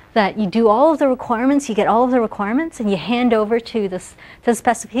 That you do all of the requirements, you get all of the requirements, and you hand over to the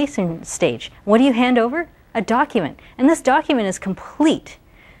specification stage. What do you hand over? A document. And this document is complete.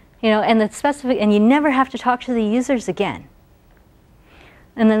 And you never have to talk to the users again.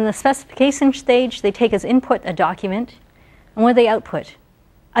 And then the specification stage, they take as input a document. And what do they output?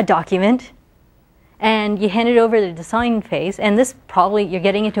 A document. And you hand it over to the design phase. And this probably, you're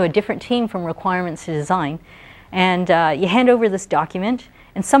getting into a different team from requirements to design. And you hand over this document,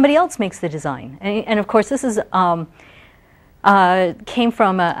 and somebody else makes the design. And of course, this is came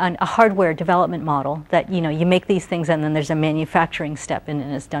from a hardware development model that you make these things and then there's a manufacturing step and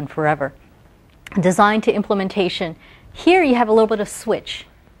it's done forever. Design to implementation. Here you have a little bit of switch.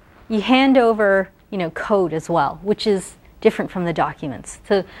 You hand over code as well, which is different from the documents.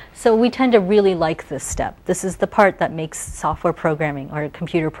 So we tend to really like this step. This is the part that makes software programming or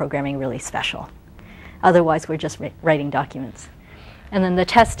computer programming really special. Otherwise, we're just writing documents. And then the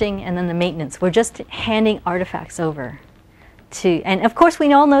testing, and then the maintenance. We're just handing artifacts over to, and of course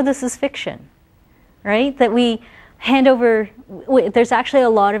we all know this is fiction, right? That we hand over, there's actually a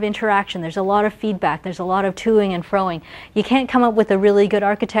lot of interaction, there's a lot of feedback, there's a lot of toing and froing. You can't come up with a really good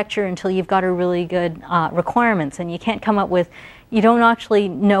architecture until you've got a really good requirements, and you can't come up with, you don't actually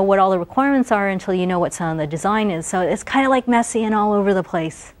know what all the requirements are until you know what some of the design is. So it's kind of like messy and all over the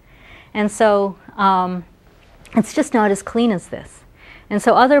place. And so it's just not as clean as this. And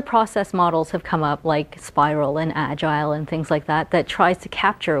so other process models have come up, like Spiral and Agile and things like that, that tries to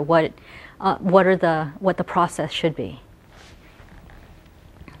capture what the process should be.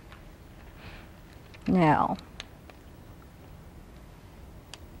 Now,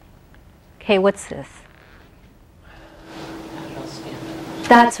 okay, what's this?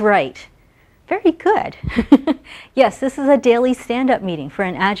 That's right. Very good. Yes, this is a daily stand-up meeting for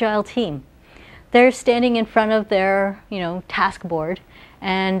an Agile team. They're standing in front of their, task board,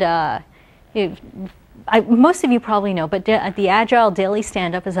 And most of you probably know, but the Agile Daily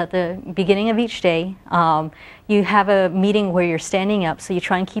Stand-Up is at the beginning of each day. You have a meeting where you're standing up, so you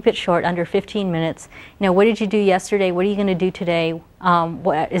try and keep it short, under 15 minutes. You know, what did you do yesterday? What are you going to do today?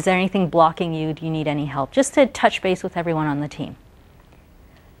 Is there anything blocking you? Do you need any help? Just to touch base with everyone on the team.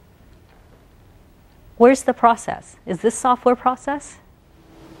 Where's the process? Is this software process?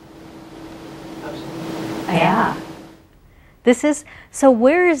 Yeah. This is, so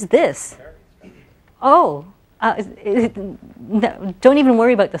where is this? Oh, don't even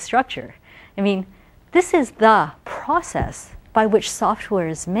worry about the structure. I mean, this is the process by which software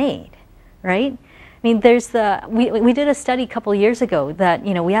is made, right? I mean, there's the, we did a study a couple years ago that,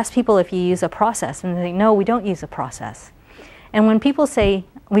 you know, we asked people if you use a process, and they say, no, we don't use a process. And when people say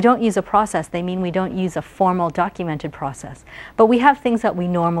we don't use a process, they mean we don't use a formal documented process. But we have things that we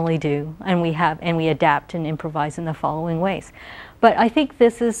normally do, and we adapt and improvise in the following ways. But I think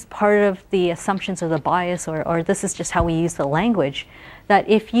this is part of the assumptions or the bias, or this is just how we use the language, that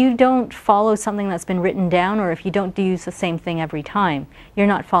if you don't follow something that's been written down, or if you don't use the same thing every time, you're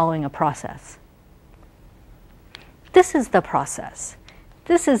not following a process. This is the process.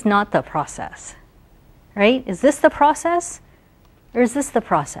 This is not the process, right? Is this the process? Or is this the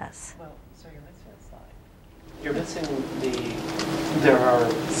process? Well, so you're missing a slide. You're missing there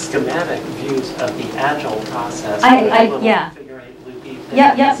are schematic views of the agile process. Yeah. Figure eight loopy things,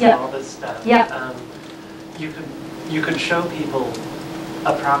 Yeah. all this stuff. Yeah. You could show people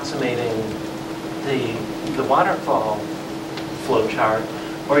approximating the waterfall flow chart,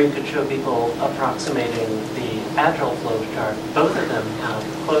 or you could show people approximating the agile flow chart. Both of them have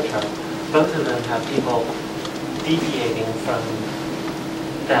flow chart. Both of them have people deviating from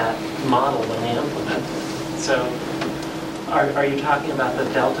that model when they implement it. So are you talking about the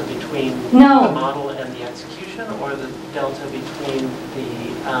delta between the model and the execution, or the delta between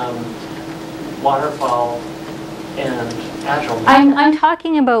the waterfall and agile? I'm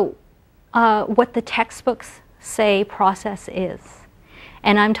talking about what the textbooks say process is.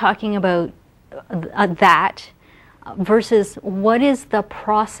 And I'm talking about that versus what is the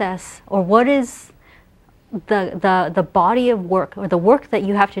process, or what is the body of work, or the work that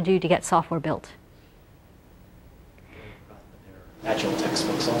you have to do to get software built. Agile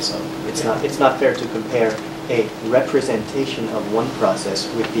textbooks also. It's not fair to compare a representation of one process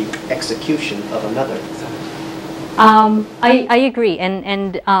with the execution of another. I agree,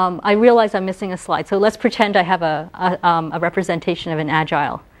 and I realize I'm missing a slide. So let's pretend I have a representation of an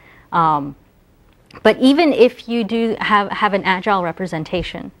agile. But even if you do have an agile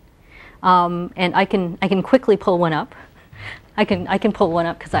representation, and I can quickly pull one up. I can pull one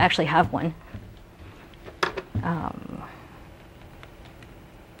up because I actually have one.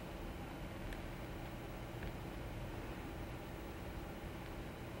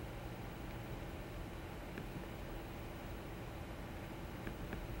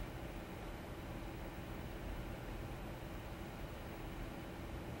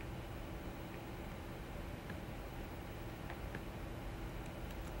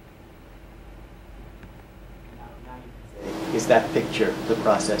 Is that picture the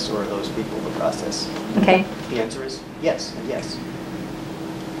process, or are those people the process? Okay. The answer is yes and yes.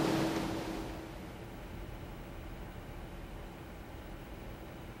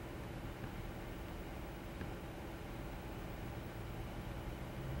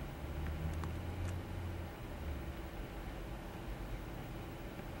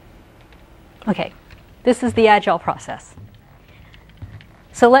 Okay, this is the agile process.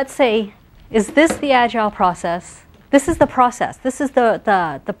 So let's say, is this the agile process? This is the process. This is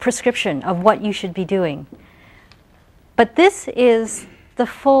the prescription of what you should be doing. But this is the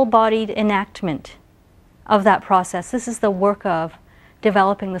full-bodied enactment of that process. This is the work of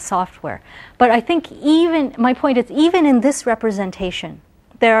developing the software. But I think my point is, even in this representation,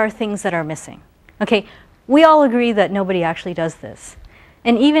 there are things that are missing. Okay, we all agree that nobody actually does this.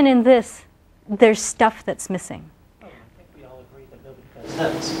 And even in this, there's stuff that's missing. Oh, I think we all agree that nobody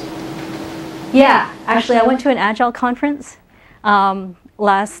does this. Yeah, actually, I went to an Agile conference in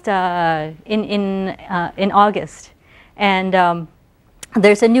August, and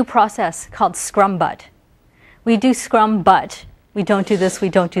there's a new process called Scrum Butt. We do Scrum Butt. We don't do this. We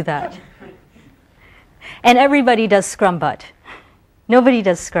don't do that. And everybody does Scrum Butt. Nobody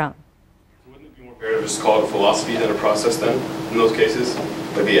does Scrum. Wouldn't it be more fair to just call it a philosophy than a process then, in those cases?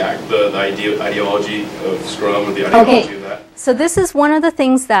 Like the ideology of Scrum, or the ideology of that? So this is one of the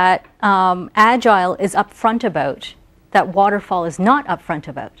things that Agile is upfront about, that Waterfall is not upfront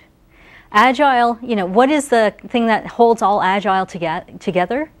about. Agile, you know, what is the thing that holds all Agile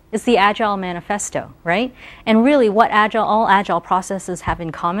together? It's the Agile Manifesto, right? And really what all Agile processes have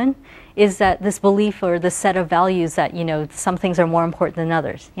in common is that this belief or this set of values that, you know, some things are more important than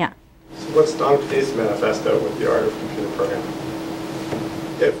others. Yeah. So what's Don Knuth's manifesto with the art of computer programming?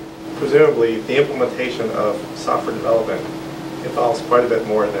 If presumably the implementation of software development involves quite a bit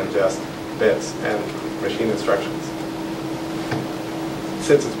more than just bits and machine instructions.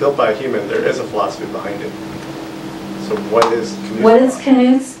 Since it's built by a human, there is a philosophy behind it. So what is Knuth's What is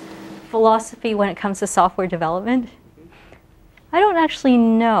Knuth's philosophy when it comes to software development? I don't actually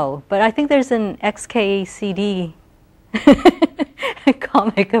know, but I think there's an XKCD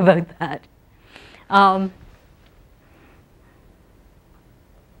comic about that. I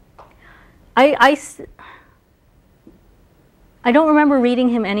don't remember reading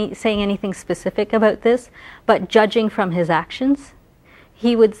him saying anything specific about this, but judging from his actions,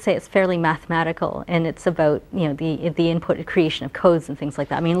 he would say it's fairly mathematical, and it's about, you know, the input creation of codes and things like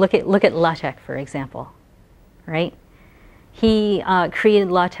that. I mean, look at LaTeX, for example, right? He created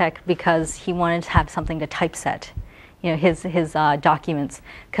LaTeX because he wanted to have something to typeset, you know, his documents,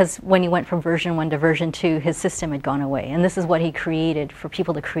 because when he went from version 1 to version 2, his system had gone away, and this is what he created for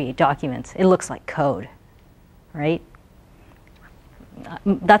people to create documents. It looks like code, right?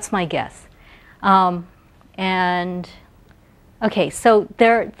 That's my guess. And okay, so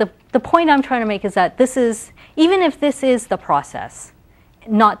the point I'm trying to make is that this is, even if this is the process,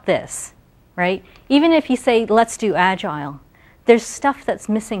 not this, right? Even if you say, let's do Agile, there's stuff that's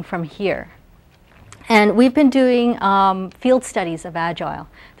missing from here. And we've been doing field studies of Agile.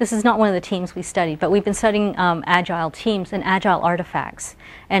 This is not one of the teams we studied, but we've been studying Agile teams and Agile artifacts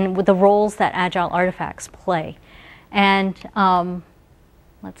and with the roles that Agile artifacts play. And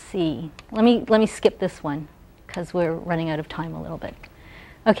let's see, let me skip this one because we're running out of time a little bit.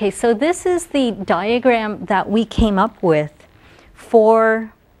 Okay, so this is the diagram that we came up with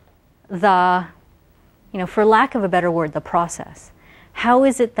for the, you know, for lack of a better word, the process. How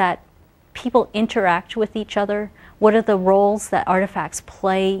is it that people interact with each other? What are the roles that artifacts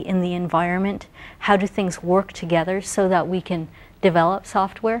play in the environment? How do things work together so that we can develop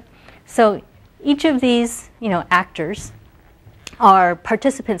software? So each of these, you know, actors are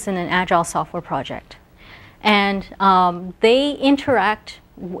participants in an Agile software project. And they interact,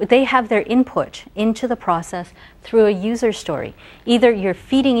 they have their input into the process through a user story. Either you're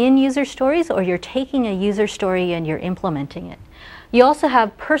feeding in user stories or you're taking a user story and you're implementing it. You also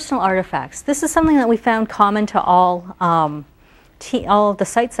have personal artifacts. This is something that we found common to all of the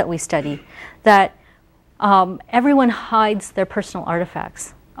sites that we study, that everyone hides their personal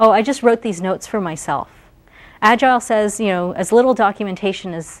artifacts. Oh, I just wrote these notes for myself. Agile says, you know, as little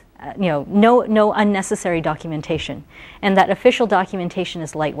documentation as, you know, no unnecessary documentation, and that official documentation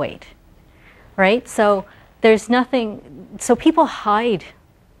is lightweight, right? So there's nothing, so people hide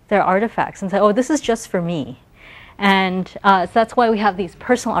their artifacts and say, oh, this is just for me. And so that's why we have these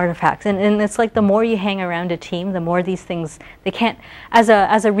personal artifacts. And it's like the more you hang around a team, the more these things, they can't, as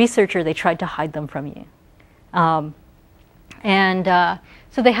a researcher, they tried to hide them from you.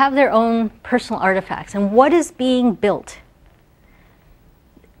 So they have their own personal artifacts. And what is being built?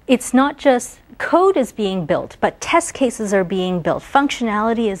 It's not just code is being built, but test cases are being built.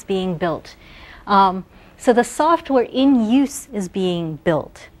 Functionality is being built. So the software in use is being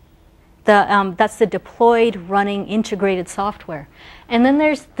built. That's the deployed, running, integrated software. And then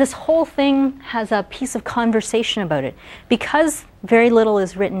there's this whole thing has a piece of conversation about it. Because very little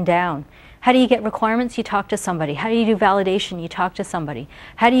is written down. How do you get requirements? You talk to somebody. How do you do validation? You talk to somebody.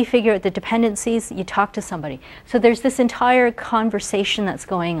 How do you figure out the dependencies? You talk to somebody. So there's this entire conversation that's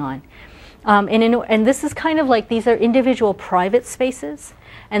going on. And this is kind of like, these are individual private spaces,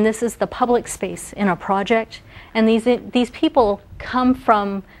 and this is the public space in a project. And these people come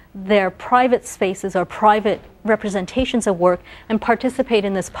from their private spaces or private representations of work and participate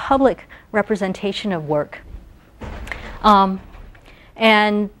in this public representation of work.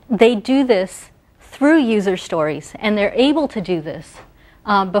 And they do this through user stories, and they're able to do this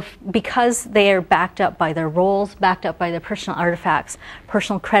because they are backed up by their roles, backed up by their personal artifacts,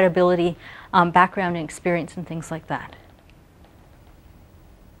 personal credibility, background and experience, and things like that.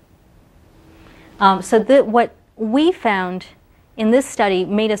 What we found in this study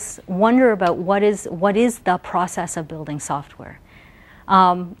made us wonder about what is the process of building software.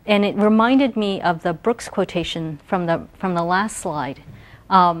 And it reminded me of the Brooks quotation from the last slide,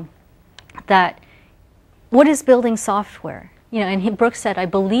 that what is building software? You know, and Brooks said, I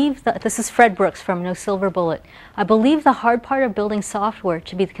believe that, this is Fred Brooks from No Silver Bullet, I believe the hard part of building software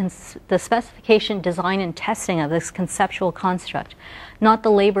to be the specification, design, and testing of this conceptual construct, not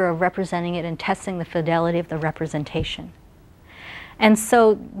the labor of representing it and testing the fidelity of the representation. And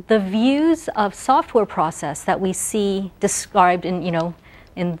so the views of software process that we see described in,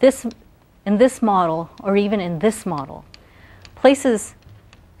 in this model, or even in this model, places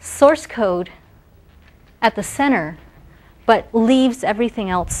source code at the center, but leaves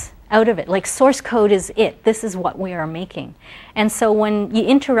everything else out of it. Like source code is it. This is what we are making. And so when you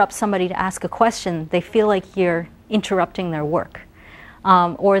interrupt somebody to ask a question, they feel like you're interrupting their work.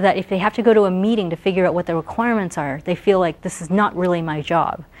 Or that if they have to go to a meeting to figure out what the requirements are, they feel like this is not really my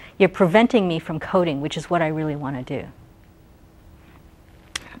job. You're preventing me from coding, which is what I really want to do.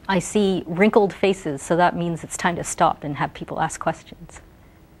 I see wrinkled faces, so that means it's time to stop and have people ask questions.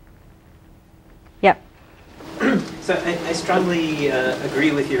 Yep. So I strongly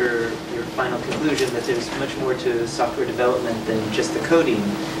agree with your final conclusion that there's much more to software development than just the coding.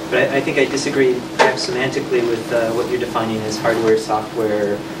 But I think I disagree perhaps semantically with what you're defining as hardware,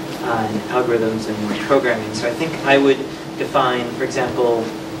 software, and algorithms and programming. So I think I would define, for example,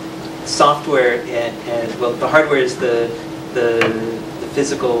 software as, well, the hardware is the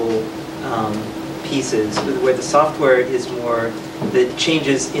physical pieces, where the software is more the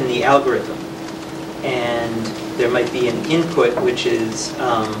changes in the algorithm. And there might be an input which is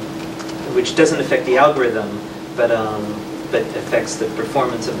which doesn't affect the algorithm, but affects the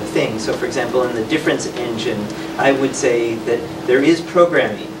performance of the thing. So, for example, in the difference engine, I would say that there is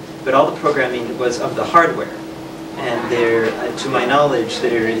programming, but all the programming was of the hardware. And there, to my knowledge,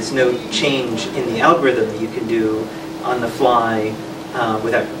 there is no change in the algorithm that you can do on the fly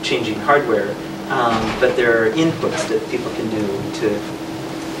without changing hardware. But there are inputs that people can do to,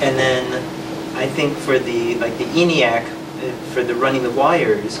 and then. I think for the ENIAC, for the running the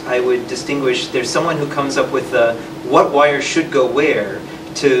wires, I would distinguish, there's someone who comes up with what wire should go where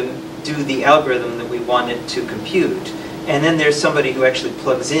to do the algorithm that we want it to compute. And then there's somebody who actually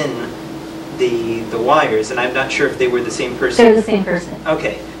plugs in the wires, and I'm not sure if they were the same person. They're the same person.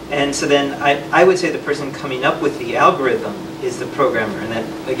 Okay, and so then I would say the person coming up with the algorithm is the programmer, and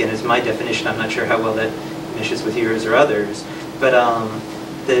that, again, is my definition. I'm not sure how well that meshes with yours or others, but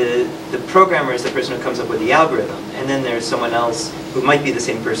the programmer is the person who comes up with the algorithm, and then there's someone else who might be the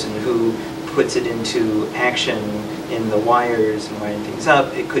same person who puts it into action in the wires and wiring things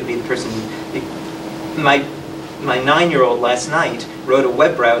up. It could be the person. My 9-year-old last night wrote a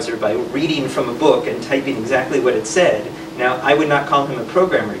web browser by reading from a book and typing exactly what it said. Now, I would not call him a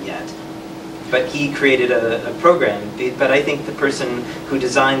programmer yet, but he created a program. But I think the person who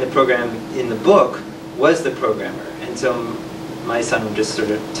designed the program in the book was the programmer, and so my son just sort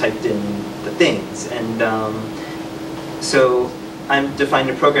of typed in the things. And so I'm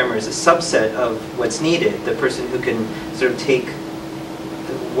defining a programmer as a subset of what's needed, the person who can sort of take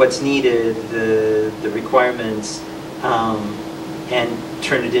what's needed, the requirements, and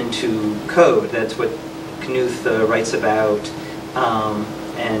turn it into code. That's what Knuth writes about,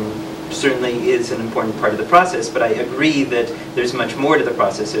 and certainly is an important part of the process, but I agree that there's much more to the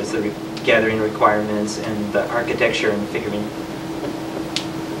process. There's the gathering requirements and the architecture and figuring.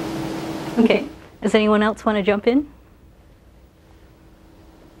 Okay. Does anyone else want to jump in?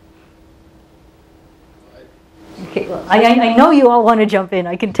 Okay. Well, I know you all want to jump in.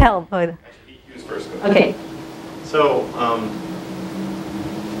 I can tell. But He was first. okay. So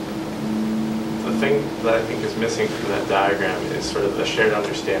the thing that I think is missing from that diagram is sort of the shared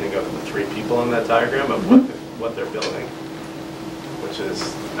understanding of the three people in that diagram of what they're building, which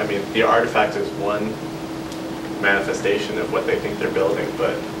is, I mean, the artifact is one manifestation of what they think they're building,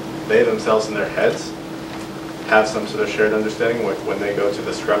 but they themselves in their heads have some sort of shared understanding. When they go to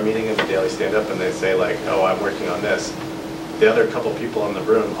the Scrum meeting and the daily stand-up and they say like, oh, I'm working on this, the other couple people in the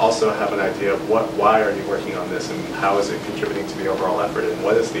room also have an idea of why are you working on this, and how is it contributing to the overall effort, and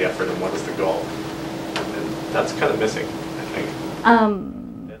what is the effort, and what is the goal. And that's kind of missing, I think.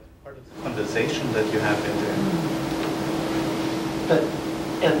 That's part of the conversation that you have in there. But,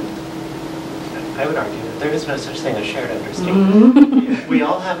 and I would argue that there is no such thing as shared understanding. We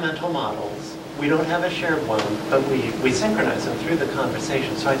all have mental models. We don't have a shared one, but we synchronize them through the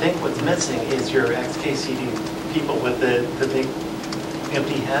conversation. So I think what's missing is your XKCD people with the big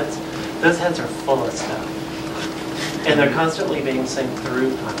empty heads. Those heads are full of stuff. And they're constantly being synced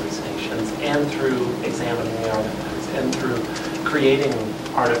through conversations and through examining the artifacts and through creating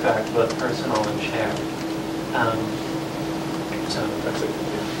artifacts both personal and shared. So that's it.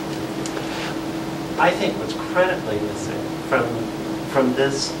 I think what's critically missing from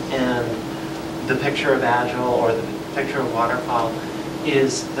this and the picture of Agile or the picture of Waterfall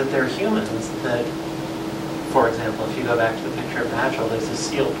is that they're humans that, for example, if you go back to the picture of Agile, there's a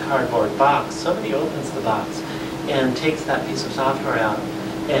sealed cardboard box. Somebody opens the box and takes that piece of software out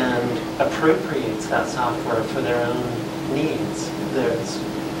and appropriates that software for their own needs. there's,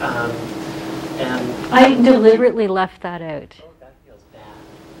 and I deliberately left that out. oh, that feels bad.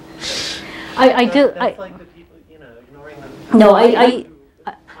 I do. That's like the people, you know, ignoring them. No, who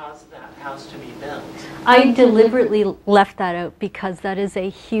caused that house to be built. I deliberately left that out because that is a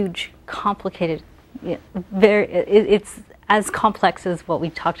huge, complicated, it's as complex as what we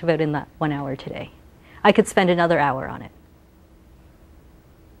talked about in that 1 hour today. I could spend another hour on it.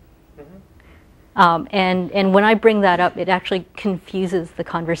 And when I bring that up, it actually confuses the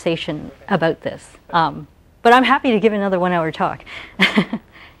conversation about this. But I'm happy to give another 1 hour talk.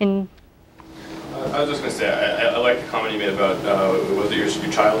 And I was just going to say, I like the comment you made about, was it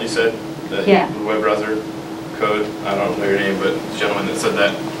your child, you said? The web browser code? I don't know your name, but the gentleman that said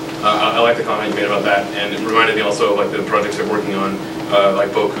that. I like the comment you made about that, and it reminded me also of like the projects they're working on, like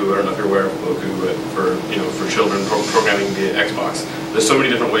Boku. I don't know if you're aware of Boku, but for children programming via Xbox. There's so many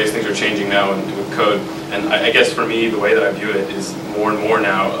different ways things are changing now with code, and I guess for me the way that I view it is more and more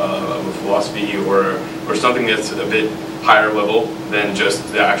now of a philosophy or something that's a bit higher level than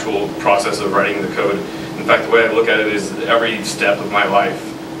just the actual process of writing the code. In fact, the way I look at it is every step of my life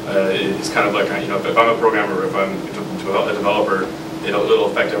is kind of like, you know, if I'm a programmer, if I'm a developer, it'll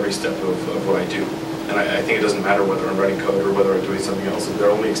affect every step of what I do. And I think it doesn't matter whether I'm writing code or whether I'm doing something else. They're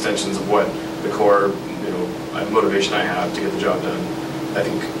only extensions of what the core, motivation I have to get the job done. I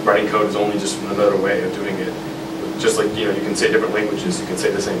think writing code is only just another way of doing it. Just like, you can say different languages, you can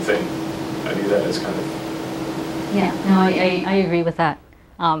say the same thing. I view that as kind of... Yeah, no, I agree with that.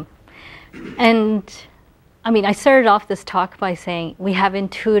 And, I mean, I started off this talk by saying we have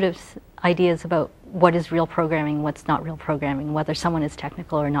intuitive ideas about what is real programming, what's not real programming, whether someone is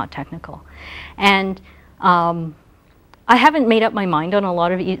technical or not technical. And I haven't made up my mind on a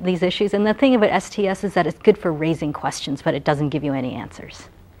lot of these issues. And the thing about STS is that it's good for raising questions, but it doesn't give you any answers.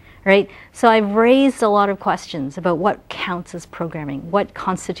 Right? So I've raised a lot of questions about what counts as programming, what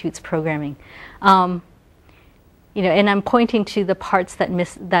constitutes programming. And I'm pointing to the parts that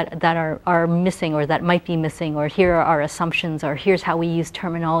are missing, or that might be missing, or here are our assumptions, or here's how we use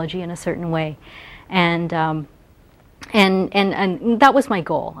terminology in a certain way. And that was my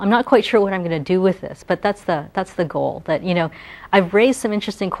goal. I'm not quite sure what I'm going to do with this, but that's the goal. That I've raised some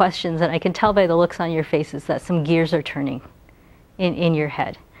interesting questions, and I can tell by the looks on your faces that some gears are turning in your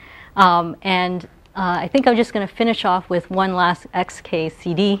head. I think I'm just going to finish off with one last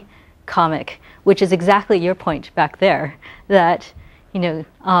XKCD comic, which is exactly your point back there. That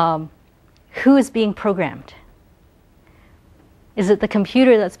who is being programmed? Is it the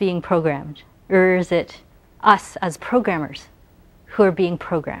computer that's being programmed? Or is it us as programmers who are being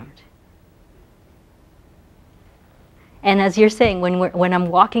programmed? And as you're saying, when I'm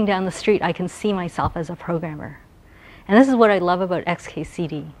walking down the street, I can see myself as a programmer. And this is what I love about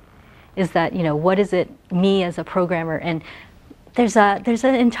XKCD, is that, what is it, me as a programmer? And there's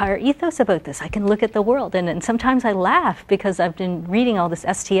an entire ethos about this. I can look at the world, and sometimes I laugh because I've been reading all this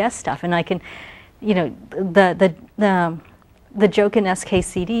STS stuff, and I can, the joke in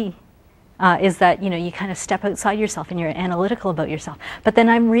SKCD is that you kind of step outside yourself and you're analytical about yourself. But then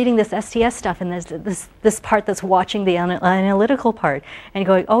I'm reading this STS stuff, and there's this part that's watching the analytical part and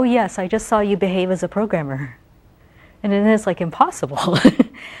going, oh yes, I just saw you behave as a programmer. And it is like impossible.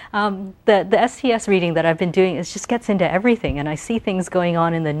 The STS reading that I've been doing just gets into everything, and I see things going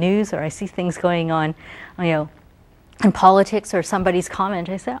on in the news, or I see things going on, in politics, or somebody's comment.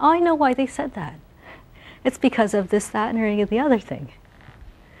 I say, oh, I know why they said that. It's because of this, that, and any of the other thing.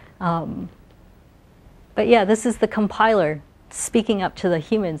 But yeah, this is the compiler speaking up to the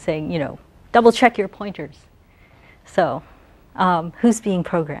human, saying, double check your pointers. So, who's being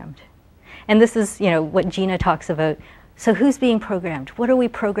programmed? And this is, what Gina talks about. So who's being programmed? What are we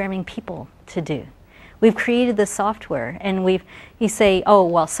programming people to do? We've created this software, and you say, oh,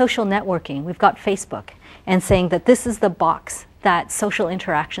 well, social networking, we've got Facebook, and saying that this is the box that social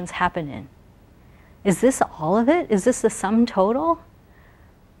interactions happen in. Is this all of it? Is this the sum total?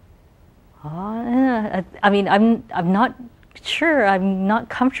 I mean, I'm not sure. I'm not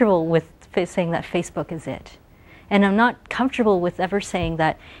comfortable with saying that Facebook is it. And I'm not comfortable with ever saying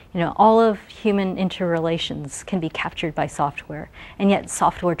that, all of human interrelations can be captured by software, and yet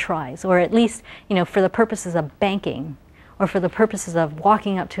software tries, or at least, for the purposes of banking, or for the purposes of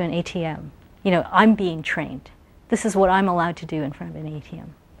walking up to an ATM, I'm being trained. This is what I'm allowed to do in front of an ATM.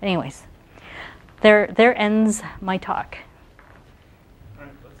 Anyways, there ends my talk. All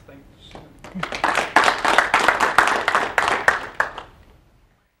right, let's thank